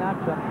is in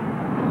action.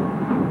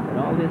 And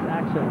all this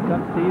action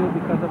comes to you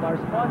because of our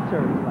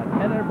sponsors, like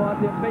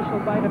Enerbot, the official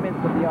vitamins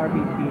of the RB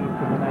team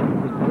to the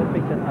 96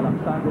 Olympics, and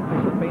Alexander,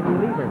 official pain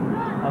reliever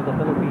of the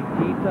Philippine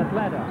team to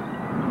Atlanta.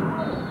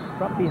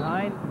 From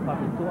behind,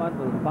 Pamintuan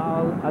will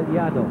foul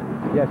Aliado.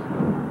 Yes.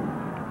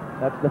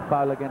 That's the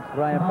foul against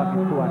Ryan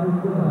Pamintuan.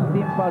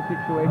 Team foul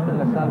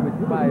situation, LaSalle with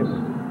 5.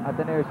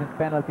 Ateneo is in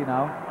penalty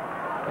now.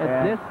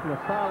 And this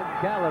LaSalle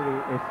gallery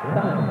is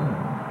stunned.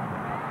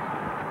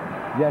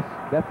 Yes,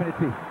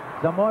 definitely.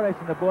 Zamora is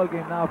in the ball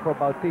game now for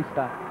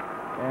Bautista.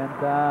 And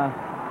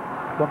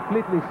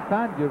completely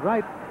stunned, you're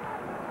right.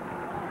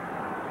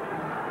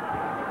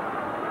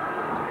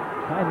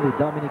 Finally,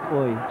 Dominic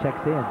Uy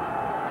checks in.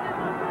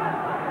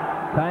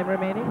 Time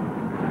remaining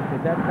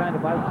with that kind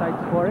of outside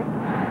scoring.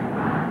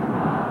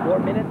 4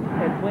 minutes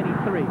and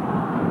 23.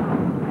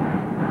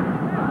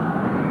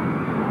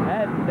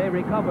 And they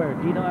recover.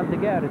 Dino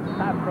Aldeguer is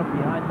tapped from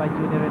behind by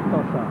Junior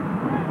Rentosa.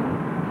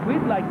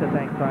 We'd like to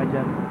thank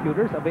Trigen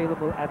Computers,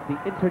 available at the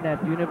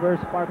Internet Universe,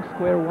 Park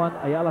Square 1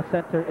 Ayala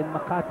Center in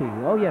Makati.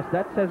 Oh yes,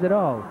 that says it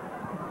all.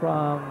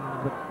 From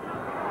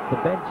the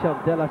bench of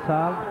De La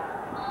Salle.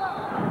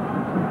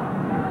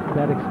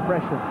 that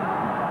expression.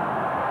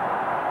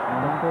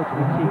 Coach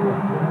Michiko.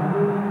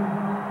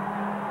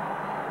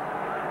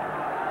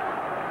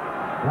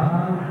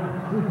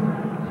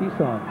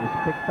 Sison is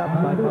picked up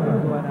by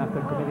Pagaruan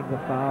after committing the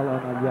foul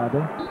on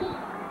Aliado.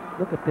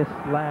 Look at this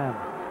slam.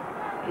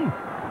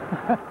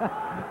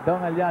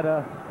 Dong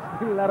Aliado,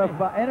 still a lot of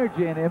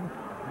energy in him.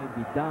 He'd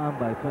be down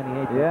by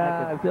 28, but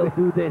Yeah, I can still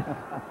do this.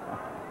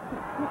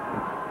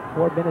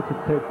 4 minutes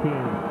and 13.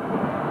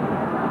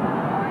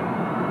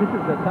 This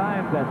is the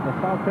time that the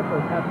South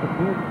Trippers have to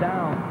move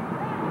down.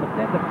 But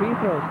then the free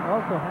throws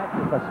also have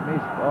to... Has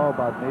missed,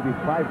 about maybe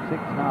 5-6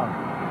 now.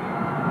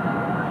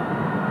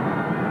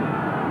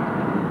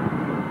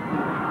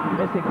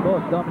 Missing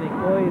both Dominic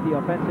Oy, the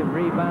offensive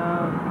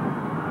rebound.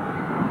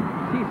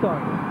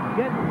 Sison,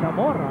 again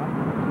Zamora,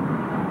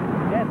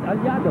 again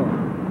Aliado.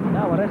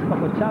 Now Arespa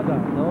Cochaga.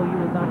 No, he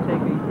will not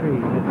take a three.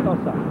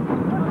 Mendoza.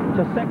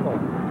 Chaseco.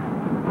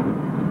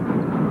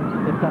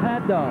 It's a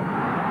handoff.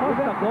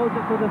 Acosta goes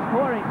into the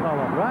scoring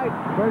column. Right,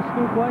 first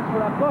 2 points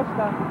for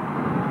Acosta.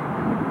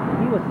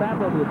 He was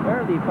saddled with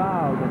early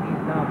fouls, and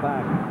he's now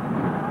back.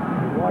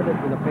 Rewarded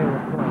with a pair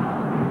of points.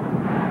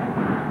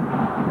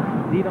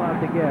 Dino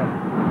Aldeguer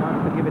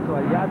wants to give it to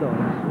Aliado.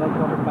 It's well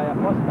covered by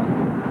Acosta.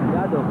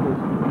 Aliado could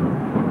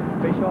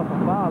fish off a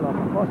foul of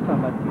Acosta,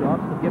 but he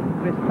opts to give to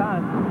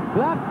Tristan.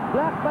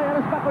 Blocked by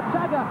Arespa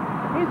Cochaga.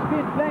 He's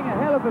been playing a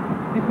hell of a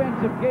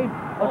defensive game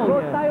on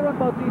both Tyron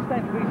Bautista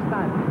and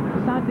Tristan.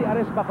 Sandy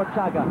Arespa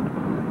Cochaga.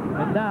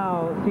 And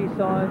now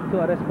Sison to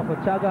Arespa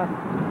Cochaga.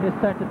 His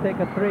turn to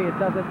take a three. It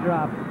doesn't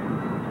drop.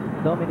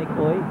 Dominic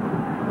Oy.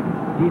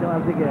 Dino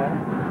Aldeguer.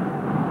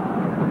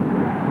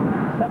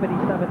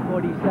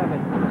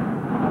 77-47.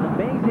 An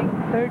amazing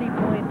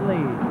 30-point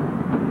lead.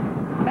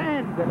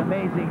 And an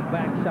amazing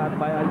back shot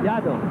by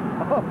Aliado.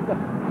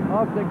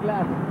 Off the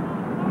glass.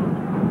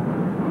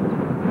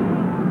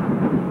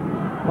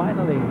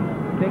 Finally,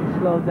 things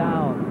slow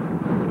down.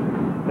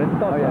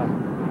 Mendoza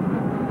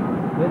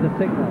with the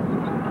signal.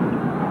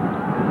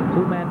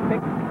 Two-man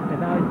pick, and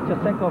now it's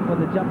Chaseco for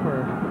the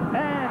jumper.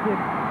 And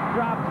it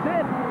drops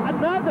in.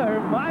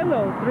 Another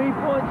Milo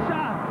three-point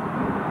shot.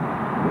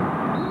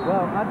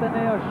 Well,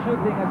 Ateneo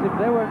shooting as if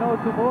there were no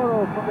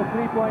tomorrow from the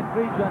three-point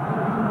region.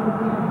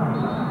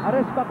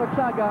 Arespa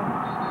Cochaga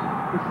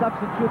is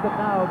substituted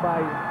now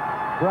by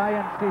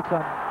Brian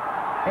Sison.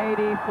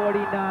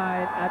 80-49,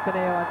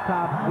 Ateneo on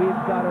top.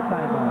 We've got a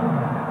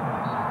timeout.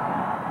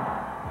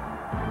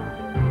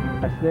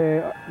 Yes,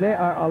 they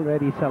are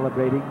already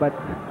celebrating, but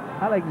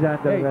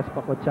Alexander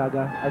Arespa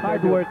Cochaga,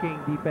 hard-working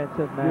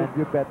defensive man.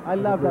 You bet. I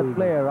love that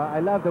player. I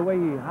love the way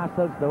he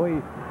hustles, the way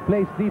he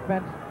plays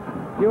defense.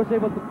 He was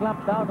able to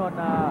clamp down on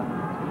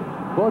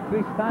both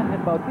Tristan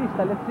and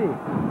Bautista. Let's see.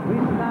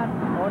 Tristan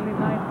only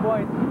 9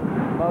 points.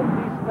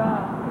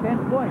 Bautista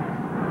 10 points.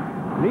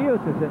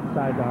 Rios is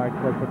inside the hard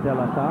court for De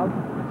La Salle.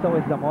 So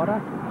is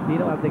Zamora.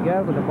 Dino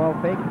Aldeguer with the ball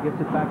fake gives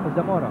it back to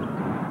Zamora.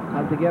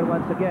 Aldeguer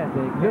once again.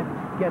 They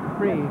get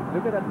free.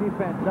 Look at that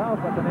defense now,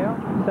 Ateneo.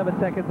 7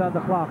 seconds on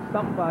the clock.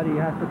 Somebody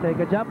has to take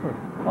a jumper.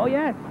 Oh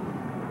yes.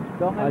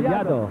 Dong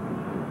Aliado.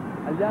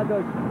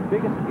 Aliado's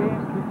biggest game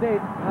to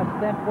date has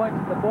 10 points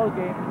in the ball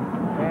game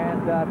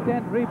and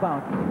 10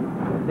 rebounds.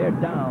 They're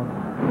down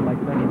by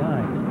 29.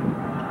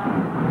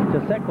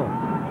 Chaseco,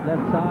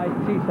 left side,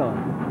 Sison.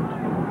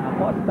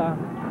 Acosta.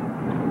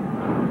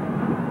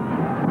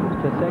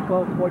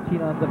 Chaseco,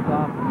 14 on the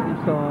clock.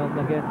 Sison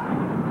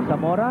against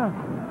Zamora.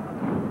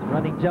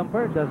 Running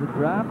jumper, doesn't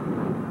drop.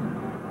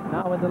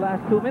 Now in the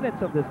last 2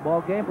 minutes of this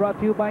ball game, brought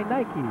to you by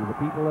Nike. The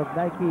people of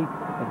Nike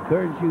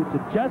encourage you to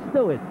just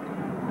do it.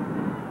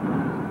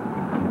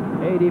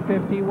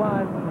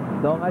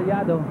 80-51, Dong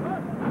Aliado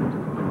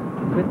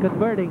been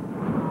converting.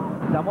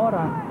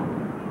 Zamora,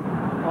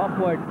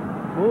 awkward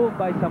move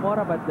by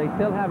Zamora, but they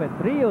still have it.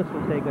 Rios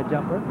will take a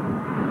jumper.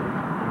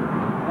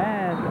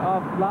 And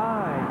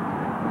offline.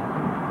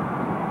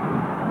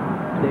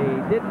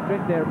 They didn't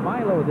drink their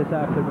Milo this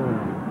afternoon.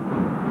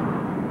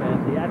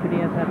 And the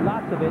Ateneans had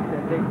lots of it,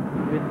 and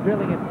they've been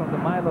drilling it from the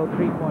Milo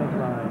three-point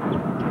line.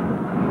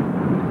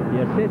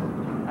 The assist,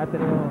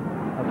 Ateneo,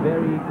 a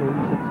very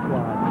cohesive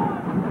squad.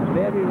 A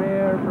very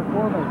rare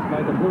performance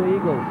by the Blue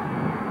Eagles.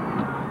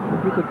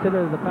 If you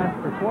consider the past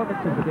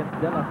performances against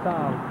De La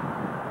Salle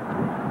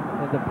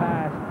in the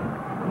past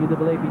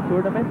UAAP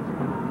tournaments,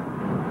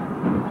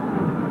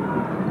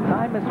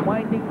 time is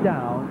winding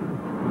down.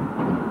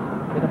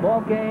 In a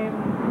ball game,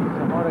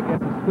 Zamora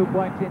gets his 2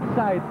 points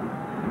inside.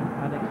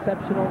 An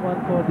exceptional one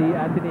for the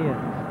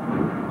Ateneans.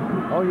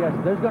 Oh yes,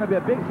 there's going to be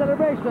a big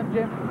celebration,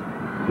 Jim.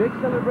 Big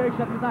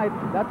celebration tonight,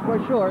 that's for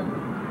sure.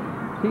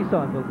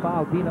 Sison will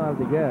foul Dino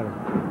Aldeguer.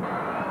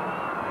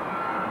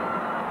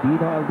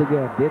 Dino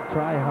Aldeguer did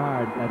try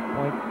hard at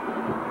point,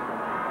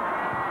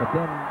 but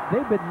then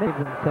they've been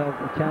giving themselves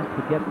a chance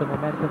to get the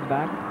momentum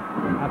back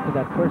after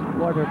that first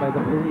quarter by the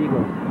Blue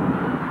Eagles.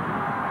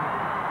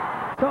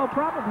 So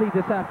probably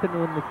this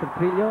afternoon, Mr.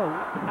 Trillo,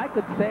 I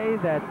could say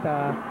that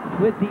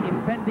with the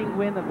impending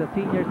win of the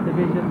seniors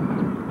division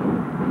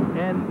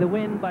and the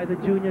win by the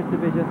juniors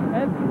division,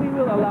 and we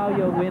will allow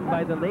you a win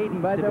by the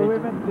ladies By division. the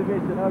women's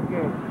division,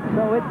 okay.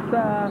 So it's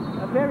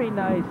a very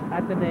nice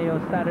Ateneo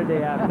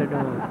Saturday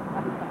afternoon.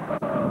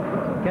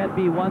 Can't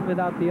be one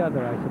without the other,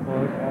 I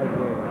suppose.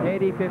 Okay.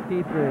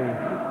 80-53.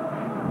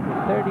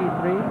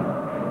 33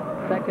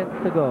 seconds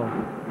to go.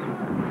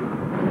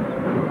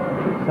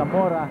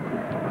 Zamora.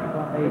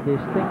 From a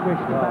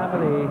distinguished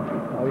family.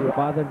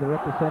 Father, the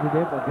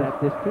representative of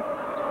that district.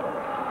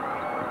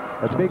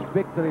 A big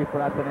victory for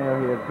Ateneo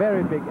here,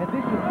 very big. And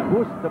this should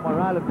boost the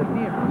morale of the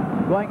team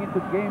going into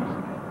games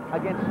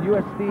against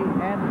UST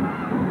and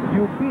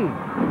UP.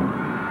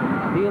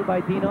 Steal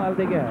by Dino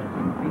Aldeguer,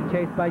 being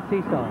chased by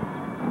Cesar.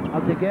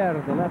 Aldeguer,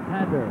 the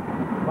left-hander,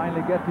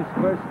 finally gets his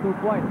first 2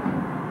 points.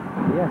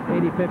 Yes,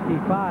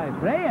 80-55.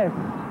 Reyes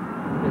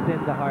is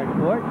in the hard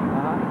court.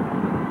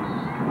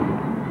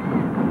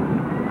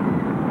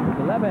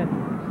 11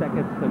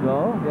 seconds to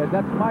go. Yeah,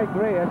 that's Mike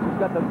Reyes, who's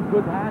got a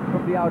good hand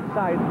from the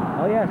outside.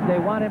 Oh yes, they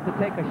want him to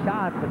take a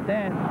shot, but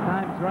then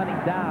time's running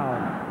down.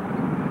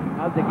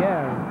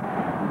 Aldeguer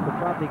will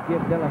probably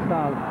give De La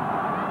Salle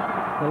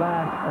the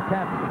last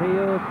attempt.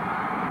 Rios,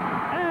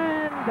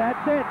 and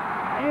that's it.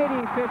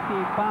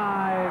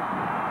 80-55.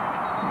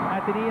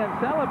 Ateneans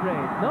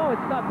celebrate. No,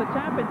 it's not the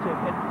championship.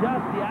 It's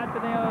just the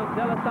Ateneo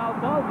De La Salle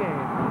ball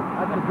game.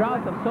 At the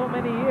drought of so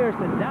many years,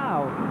 and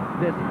now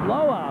this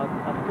blowout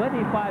of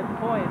 25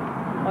 points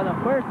on a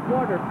first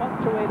quarter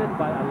punctuated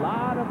by a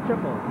lot of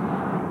triples.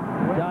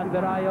 John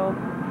Verayo,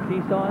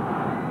 Sison,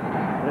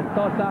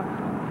 Rentosa,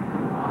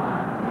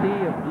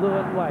 sea of blue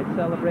and white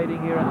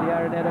celebrating here at the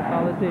Araneta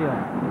Coliseum.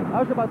 I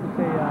was about to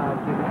say,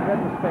 in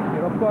retrospect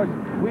here, of course,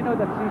 we know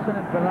that Sison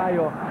and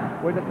Verayo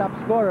were the top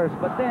scorers,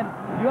 but then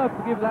you have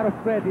to give a lot of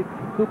credit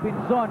to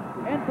Pinzon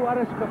and to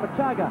Ares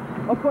Papachaga.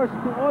 Of course,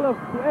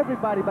 to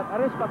everybody, but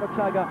Ares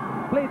Papachaga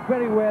played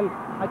very well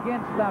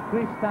against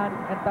Cristan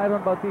and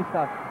Tyrone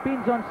Bautista.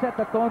 Pinzon set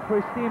the tone for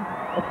his team.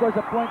 Of course,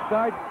 a point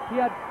guard. He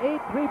had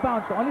 8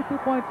 rebounds, so only 2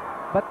 points,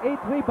 but 8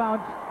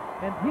 rebounds,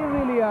 and he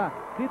really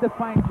did a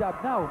fine job.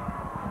 Now,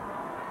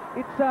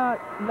 it's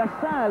La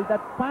Salle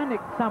that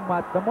panicked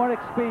somewhat, the more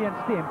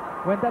experienced team.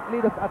 When that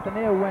lead of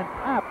Ateneo went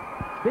up,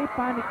 they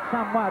panicked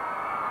somewhat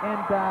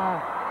and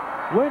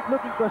weren't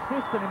looking to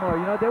assist anymore.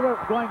 You know, they were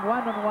going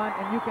one-on-one,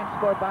 and you can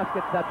score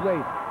baskets that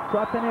way. So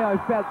Ateneo, I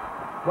felt,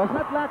 was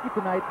not lucky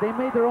tonight. They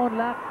made their own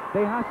luck.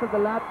 They hustled a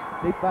lot.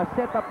 They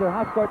set up their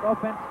half-court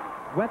offense,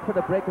 went for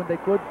the break when they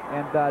could,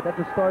 and that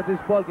restored this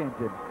ball game,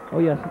 Jim. Oh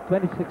yes, a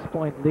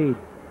 26-point lead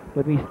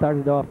when we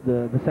started off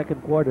the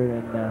second quarter,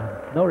 and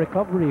no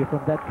recovery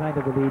from that kind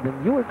of a lead.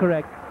 And you were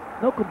correct,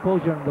 no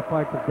composure on the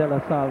part of De La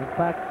Salle. In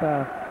fact,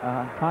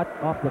 hot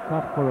off the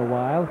cuff for a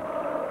while.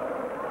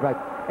 Right.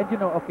 And you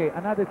know, okay,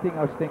 another thing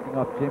I was thinking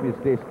of, Jim, is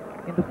this.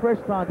 In the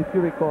first round, if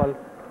you recall,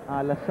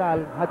 La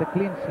Salle had a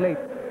clean slate.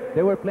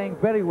 They were playing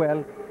very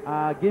well,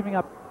 giving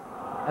up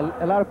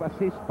a lot of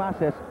assist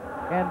passes.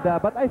 And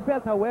but I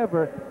felt,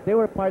 however, they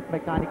were part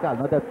mechanical,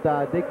 no?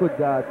 That they could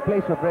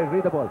play so very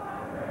readable.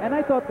 And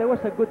I thought there was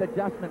a good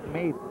adjustment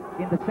made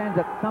in the sense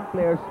that some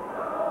players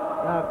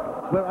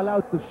were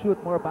allowed to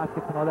shoot more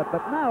baskets and all that.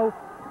 But now,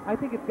 I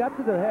think it got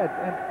to their heads,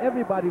 and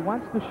everybody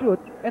wants to shoot,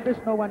 and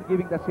there's no one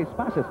giving the assist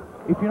passes.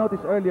 If you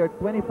notice earlier,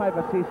 25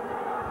 assists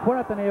for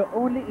Ateneo,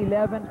 only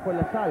 11 for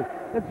La Salle.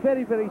 That's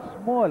very, very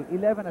small,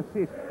 11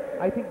 assists.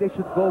 I think they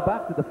should go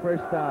back to the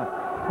first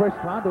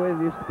round, the way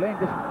they used to play, and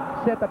just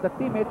set up the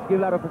teammates, give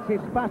a lot of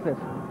assist passes.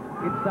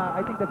 It's,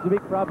 I think that's a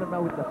big problem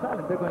now with La Salle,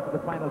 and they're going to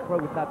the Final Four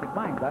with that in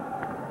mind.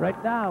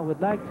 Right now,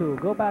 we'd like to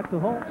go back to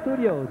home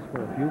studios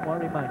for a few more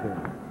reminders.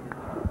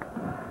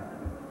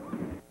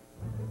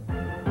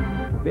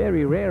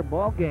 Very rare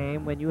ball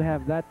game when you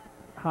have that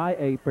high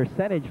a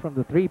percentage from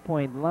the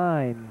three-point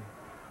line.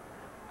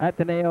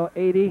 Ateneo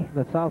 80,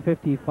 La Salle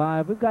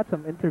 55. We've got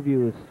some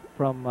interviews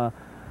from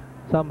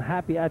some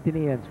happy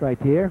Ateneans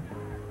right here.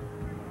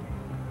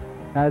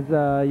 As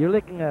you're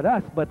looking at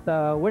us, but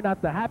we're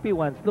not the happy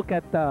ones. Look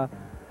at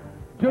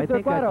Jude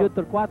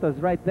Torquato's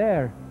right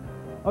there.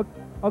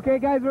 Okay,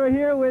 guys, we're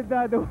here with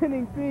the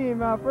winning team.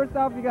 First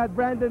off, we got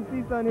Brandon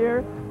Season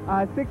here.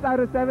 6 out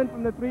of 7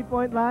 from the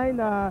three-point line.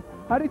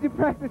 How did you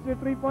practice your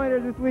three-pointer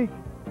this week?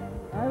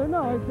 I don't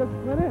know. It just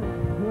went in.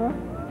 You know?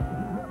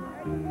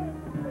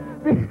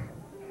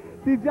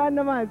 Si John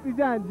naman. Si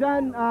John.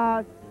 John,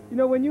 you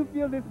know, when you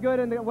feel this good,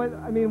 and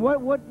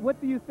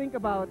what do you think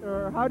about,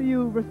 or how do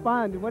you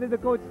respond? What did the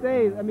coach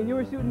say? I mean, you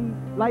were shooting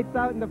lights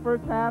out in the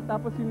first half.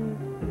 Tapos in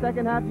the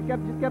second half, you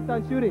just kept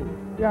on shooting.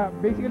 Yeah,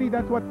 basically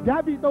that's what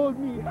Gabby told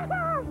me.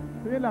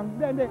 Yun lang.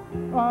 Then,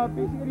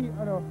 basically,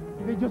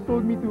 they just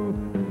told me to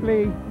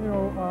play. You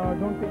know,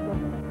 don't take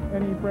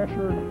any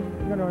pressure.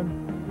 Ganon.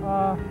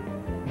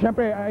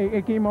 Syempre,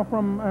 I came off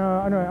from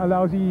a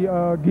lousy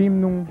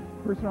game nung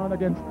first round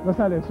against La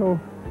Salle. So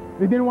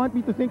they didn't want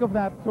me to think of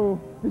that. So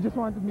they just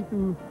wanted me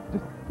to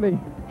just play,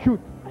 shoot.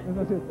 And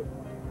that's it.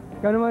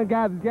 Come on,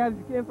 Gabs. Gabs,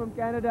 you came from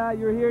Canada.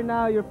 You're here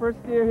now. Your first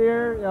year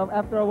here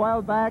after a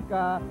while back.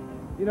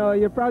 You know,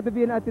 you're proud to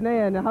be an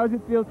Atenean. How does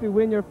it feel to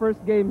win your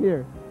first game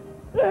here?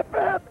 It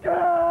feels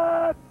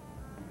good!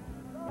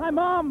 Hi,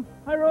 Mom.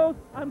 Hi, Rose.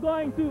 I'm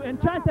going to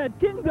Enchanted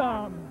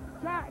Kingdom.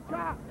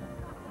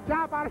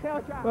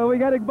 Well, we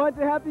got a bunch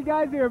of happy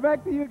guys here.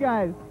 Back to you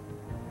guys.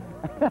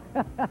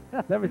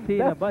 Never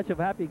seen a bunch of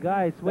happy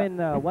guys win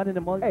one in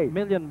a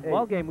million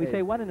ball game. We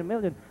say 1 in a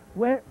million.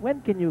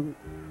 When can you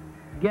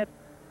get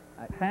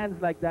hands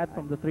like that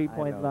from the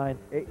three-point line?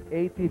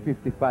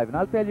 80-55. And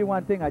I'll tell you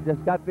one thing. I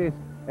just got this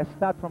a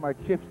stat from our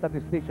chief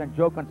statistician,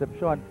 Joe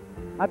Concepcion.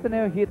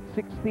 Ateneo hit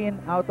 16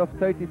 out of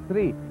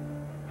 33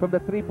 from the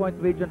three-point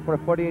region for a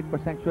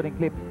 48% shooting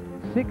clip.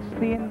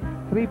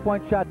 16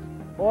 three-point shots,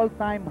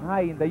 all-time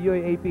high in the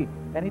UAAP.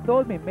 And he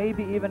told me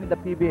maybe even in the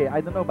PBA.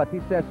 I don't know, but he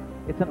says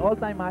it's an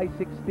all-time high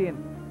 16.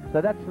 So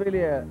that's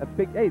really a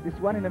big. Hey, this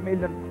 1 in a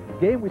million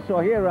game we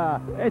saw here.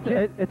 It's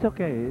okay. It's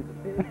okay.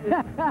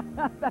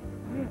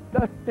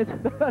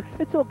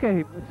 It's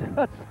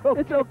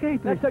okay.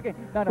 That's okay.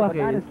 No, but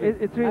honestly,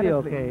 it's really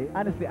okay.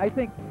 Honestly, I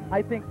think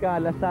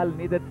LaSalle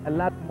needed a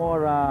lot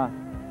more.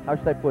 How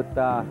should I put?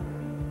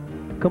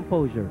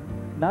 Composure.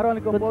 Not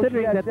only composure.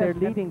 Considering that they're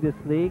leading this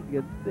league,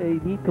 they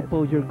need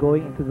composure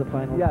going into the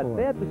final four.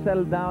 They have to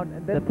settle down.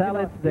 And then, the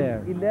talent's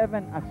there.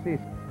 11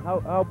 assists.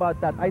 How about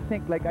that? I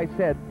think, like I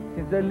said,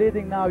 since they're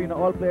leading now,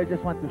 all players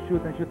just want to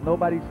shoot and shoot.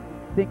 Nobody's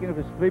thinking of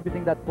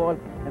distributing that ball,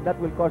 and that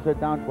will cause their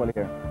downfall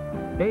here.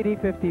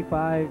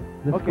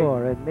 80-55 the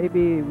score, and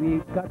maybe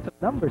we've got some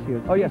numbers here.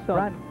 Oh yes,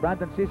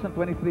 Brandon Season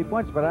 23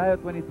 points,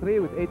 Barayo 23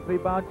 with 8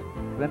 rebounds,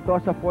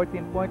 Rentosa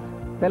 14 points,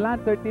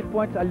 Telan 13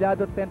 points,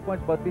 Aliado 10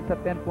 points, Bautista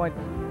 10 points.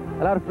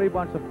 A lot of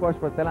rebounds, of course,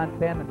 for Telan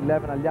 10 and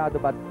 11 Aliado,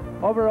 but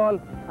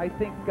overall, I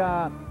think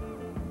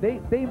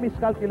they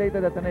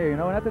miscalculated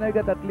Ateneo. When Ateneo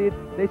got that lead,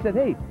 they said,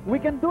 hey, we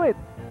can do it.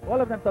 All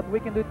of them thought we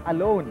can do it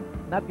alone,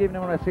 not giving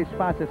them assist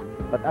passes,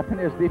 but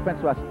Ateneo's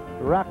defense was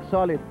rock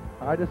solid,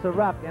 hard as a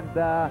rock, and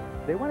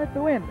they wanted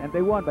to win, and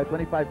they won by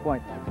 25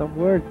 points. Some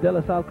words De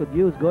La Salle could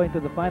use going to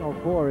the Final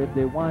Four if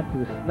they want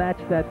to snatch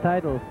that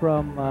title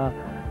from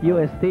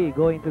UST,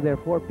 going to their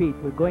four-peat.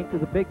 We're going to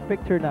the big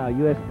picture now.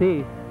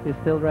 UST is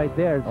still right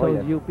there, so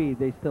is UP.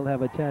 They still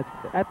have a chance.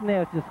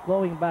 Ateneo is just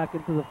going back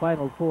into the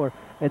Final Four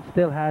and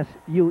still has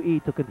UE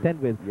to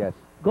contend with. Yes.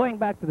 Going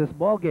back to this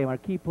ball game, our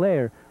key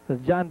player was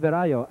John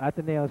Verayo,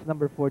 Ateneo's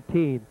number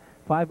 14.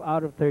 5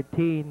 out of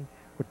 13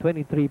 for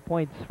 23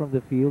 points from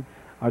the field.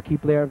 Our key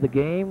player of the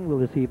game will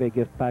receive a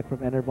gift pack from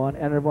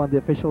Enervon. Enervon, the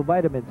official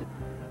vitamins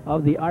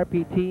of the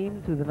RP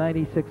team to the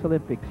 96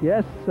 Olympics.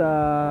 Yes,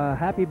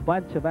 happy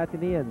bunch of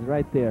Ateneans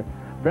right there.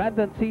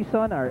 Brandon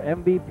Season, our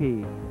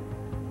MVP.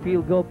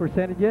 Field goal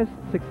percentages,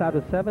 6 out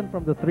of 7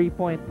 from the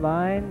three-point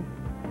line,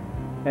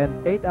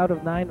 and 8 out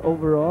of 9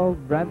 overall.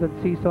 Brandon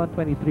Season,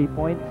 23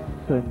 points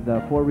and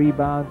 4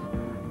 rebounds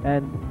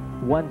and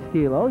 1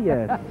 steal. Oh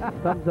yes,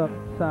 thumbs up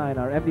sign.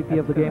 Our MVP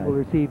of the game will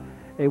receive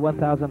a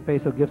 1,000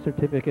 peso gift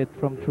certificate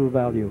from True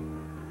Value.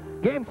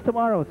 Games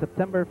tomorrow,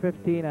 September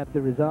 15 at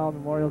the Rizal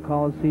Memorial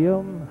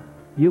Coliseum.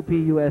 UP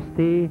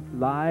UST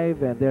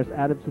live, and there's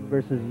Adamson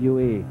versus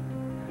UE.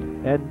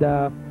 And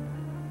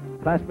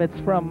classmates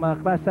from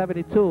Class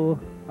 72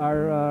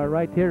 are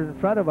right here in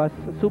front of us.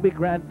 Subic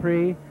Grand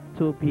Prix,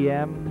 2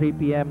 p.m., 3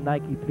 p.m.,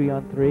 Nike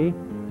 3-on-3.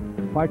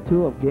 Part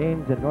 2 of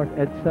games in North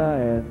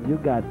EDSA, and you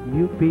got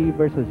UP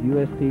versus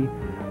UST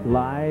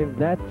live.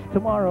 That's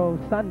tomorrow,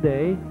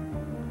 Sunday.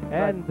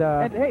 And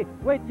hey,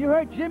 wait, you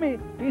heard Jimmy.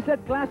 He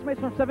said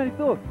classmates from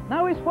 72.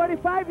 Now he's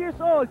 45 years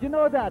old. You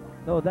know that?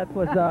 No, that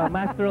was a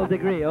master's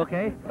degree,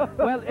 okay?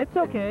 Well, it's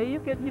okay. You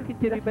can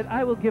continue, but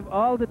I will give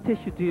all the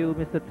tissue to you,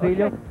 Mr.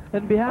 Trillo. Okay.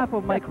 On behalf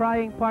of my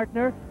crying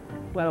partner,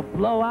 well,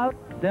 blowout,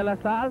 De La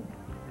Salle,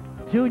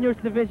 Juniors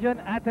Division,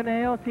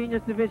 Ateneo,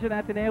 Seniors Division,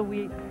 Ateneo,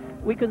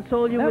 we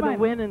console you with a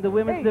win in the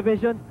women's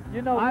division.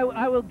 You know,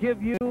 I will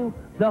give you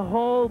the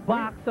whole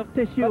box of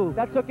tissue.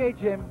 That's okay,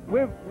 Jim.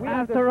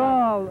 After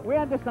all, we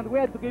understand. We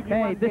had to give you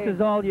one this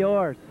is all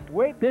yours.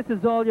 This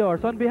is all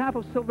yours. On behalf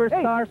of Silver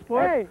Star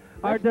Sports,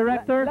 our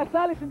director, La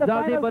Salle is in the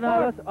Final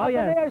Four. Oh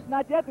yes, is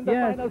not yet in the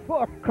Final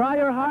Four. Cry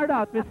your heart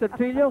out, Mr.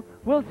 Trillo.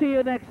 We'll see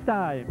you next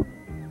time.